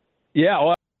 Yeah,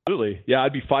 well, absolutely. Yeah,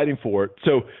 I'd be fighting for it.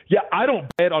 So, yeah, I don't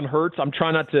bet on Hurts. I'm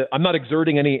not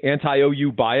exerting any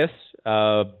anti-OU bias,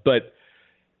 but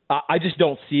I just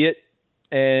don't see it.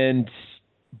 And,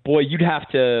 boy, you'd have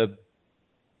to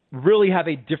really have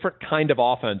a different kind of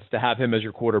offense to have him as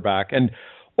your quarterback. And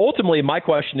ultimately, my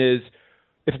question is,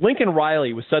 if Lincoln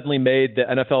Riley was suddenly made the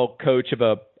NFL coach of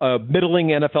a middling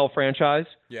NFL franchise,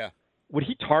 would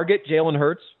he target Jalen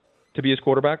Hurts to be his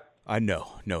quarterback?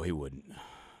 No, he wouldn't.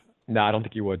 No, I don't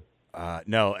think he would.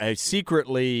 No,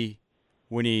 secretly,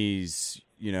 when he's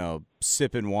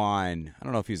sipping wine, I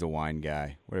don't know if he's a wine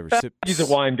guy. Whatever. He's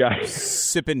a wine guy.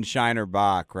 Sipping Shiner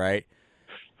Bock, right?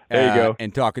 There you go.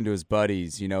 And talking to his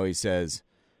buddies, he says,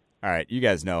 "All right, you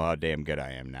guys know how damn good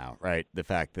I am now, right? The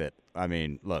fact that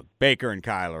look, Baker and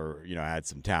Kyler, had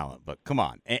some talent, but come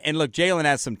on, and look, Jalen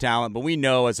has some talent, but we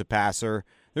know as a passer,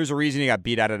 there's a reason he got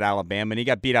beat out at Alabama, and he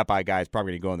got beat out by guys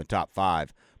probably going to go in the top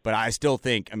 5." But I still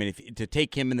think, to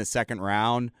take him in the second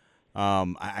round,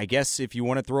 I guess if you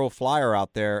want to throw a flyer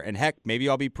out there, and heck, maybe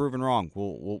I'll be proven wrong.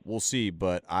 We'll see,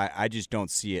 but I just don't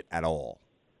see it at all.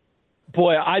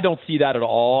 Boy, I don't see that at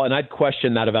all, and I'd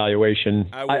question that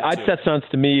evaluation. I'd set sense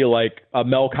to me like a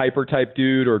Mel Kiper type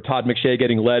dude, or Todd McShay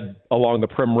getting led along the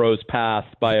primrose path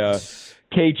by a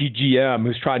cagey GM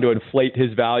who's trying to inflate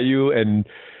his value. And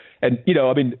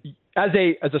as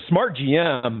a smart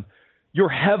GM, you're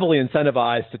heavily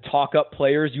incentivized to talk up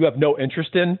players you have no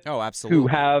interest in. Oh, absolutely.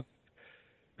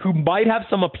 Who might have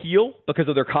some appeal because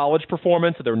of their college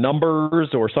performance, or their numbers,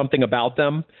 or something about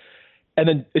them. And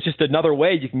then it's just another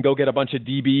way you can go get a bunch of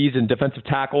DBs and defensive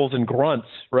tackles and grunts,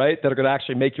 right, that are going to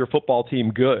actually make your football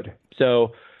team good.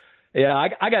 So, yeah,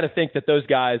 I got to think that those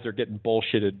guys are getting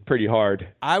bullshitted pretty hard.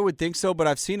 I would think so, but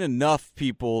I've seen enough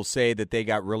people say that they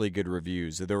got really good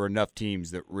reviews, that there were enough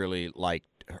teams that really liked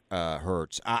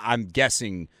Hurts. I'm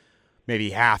guessing maybe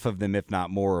half of them, if not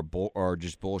more, are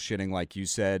just bullshitting, like you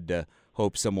said, to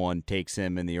hope someone takes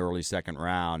him in the early second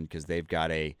round because they've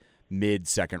got a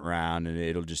mid-second round, and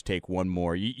it'll just take one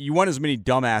more. You want as many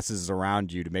dumbasses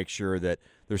around you to make sure that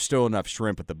there's still enough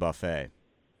shrimp at the buffet.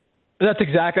 That's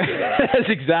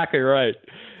exactly right.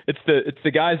 It's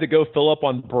the guys that go fill up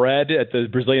on bread at the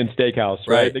Brazilian steakhouse,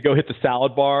 right? They go hit the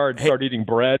salad bar and start eating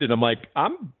bread, and I'm like,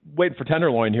 I'm waiting for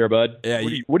tenderloin here, bud. Yeah,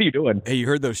 what are you doing? Hey, you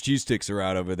heard those cheese sticks are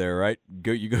out over there, right?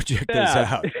 Go check those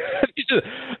out. These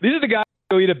are the guys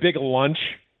who eat a big lunch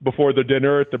before the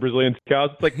dinner at the Brazilian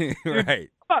Steakhouse. It's like, right.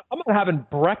 I'm not having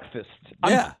breakfast.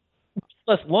 Yeah.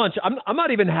 Less lunch. I'm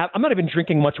not even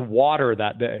drinking much water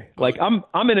that day. Like I'm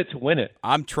in it to win it.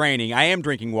 I'm training. I am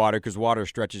drinking water because water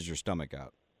stretches your stomach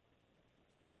out.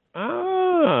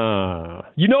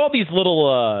 You know all these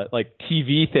little like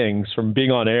TV things from being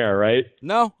on air, right?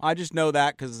 No, I just know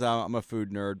that because I'm a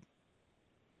food nerd.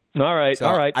 All right, so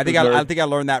all right. I think I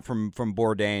learned that from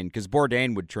Bourdain because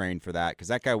Bourdain would train for that because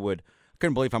that guy would. I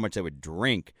couldn't believe how much they would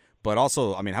drink. But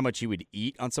also, I mean, how much he would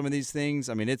eat on some of these things.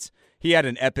 I mean, he had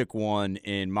an epic one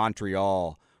in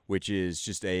Montreal, which is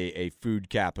just a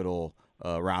food capital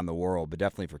around the world, but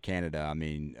definitely for Canada. I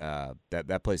mean,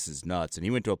 that place is nuts. And he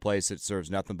went to a place that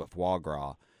serves nothing but foie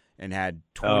gras and had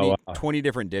 20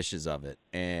 different dishes of it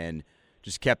and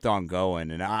just kept on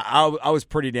going. And I was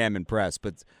pretty damn impressed.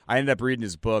 But I ended up reading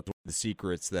his book, The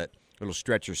Secrets, that it'll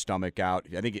stretch your stomach out.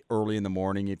 I think early in the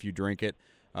morning if you drink it.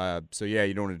 So, yeah,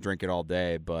 you don't want to drink it all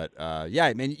day. But, yeah,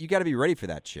 I mean, you got to be ready for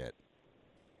that shit.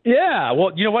 Yeah,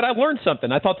 well, you know what? I learned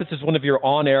something. I thought this is one of your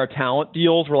on-air talent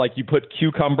deals where, like, you put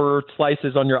cucumber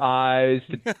slices on your eyes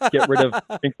to get rid of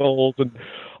wrinkles and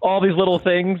all these little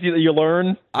things you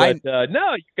learn. But,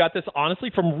 no, you got this, honestly,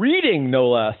 from reading, no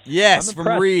less. Yes,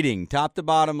 from reading. Top to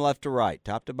bottom, left to right.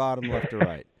 Top to bottom, left to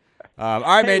right. All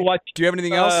right, man. Do you have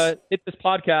anything else? Hit this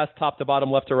podcast top to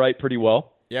bottom, left to right pretty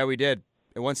well. Yeah, we did.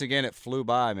 And once again, it flew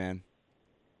by, man.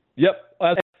 Yep.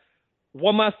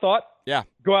 One last thought. Yeah.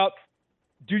 Go out.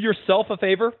 Do yourself a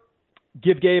favor.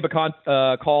 Give Gabe a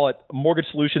call at Mortgage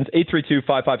Solutions,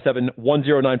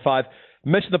 832-557-1095.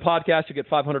 Mention the podcast. You get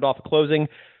 $500 off of closing.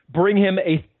 Bring him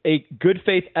a good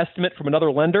faith estimate from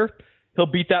another lender. He'll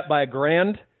beat that by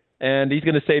 $1,000, and he's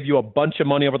going to save you a bunch of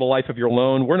money over the life of your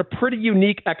loan. We're in a pretty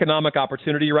unique economic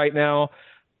opportunity right now.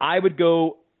 I would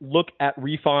go look at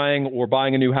refining or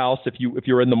buying a new house if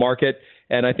you're in the market,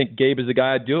 and I think Gabe is the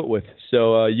guy I'd do it with.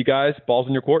 So you guys, balls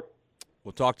in your court.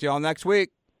 We'll talk to you all next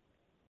week.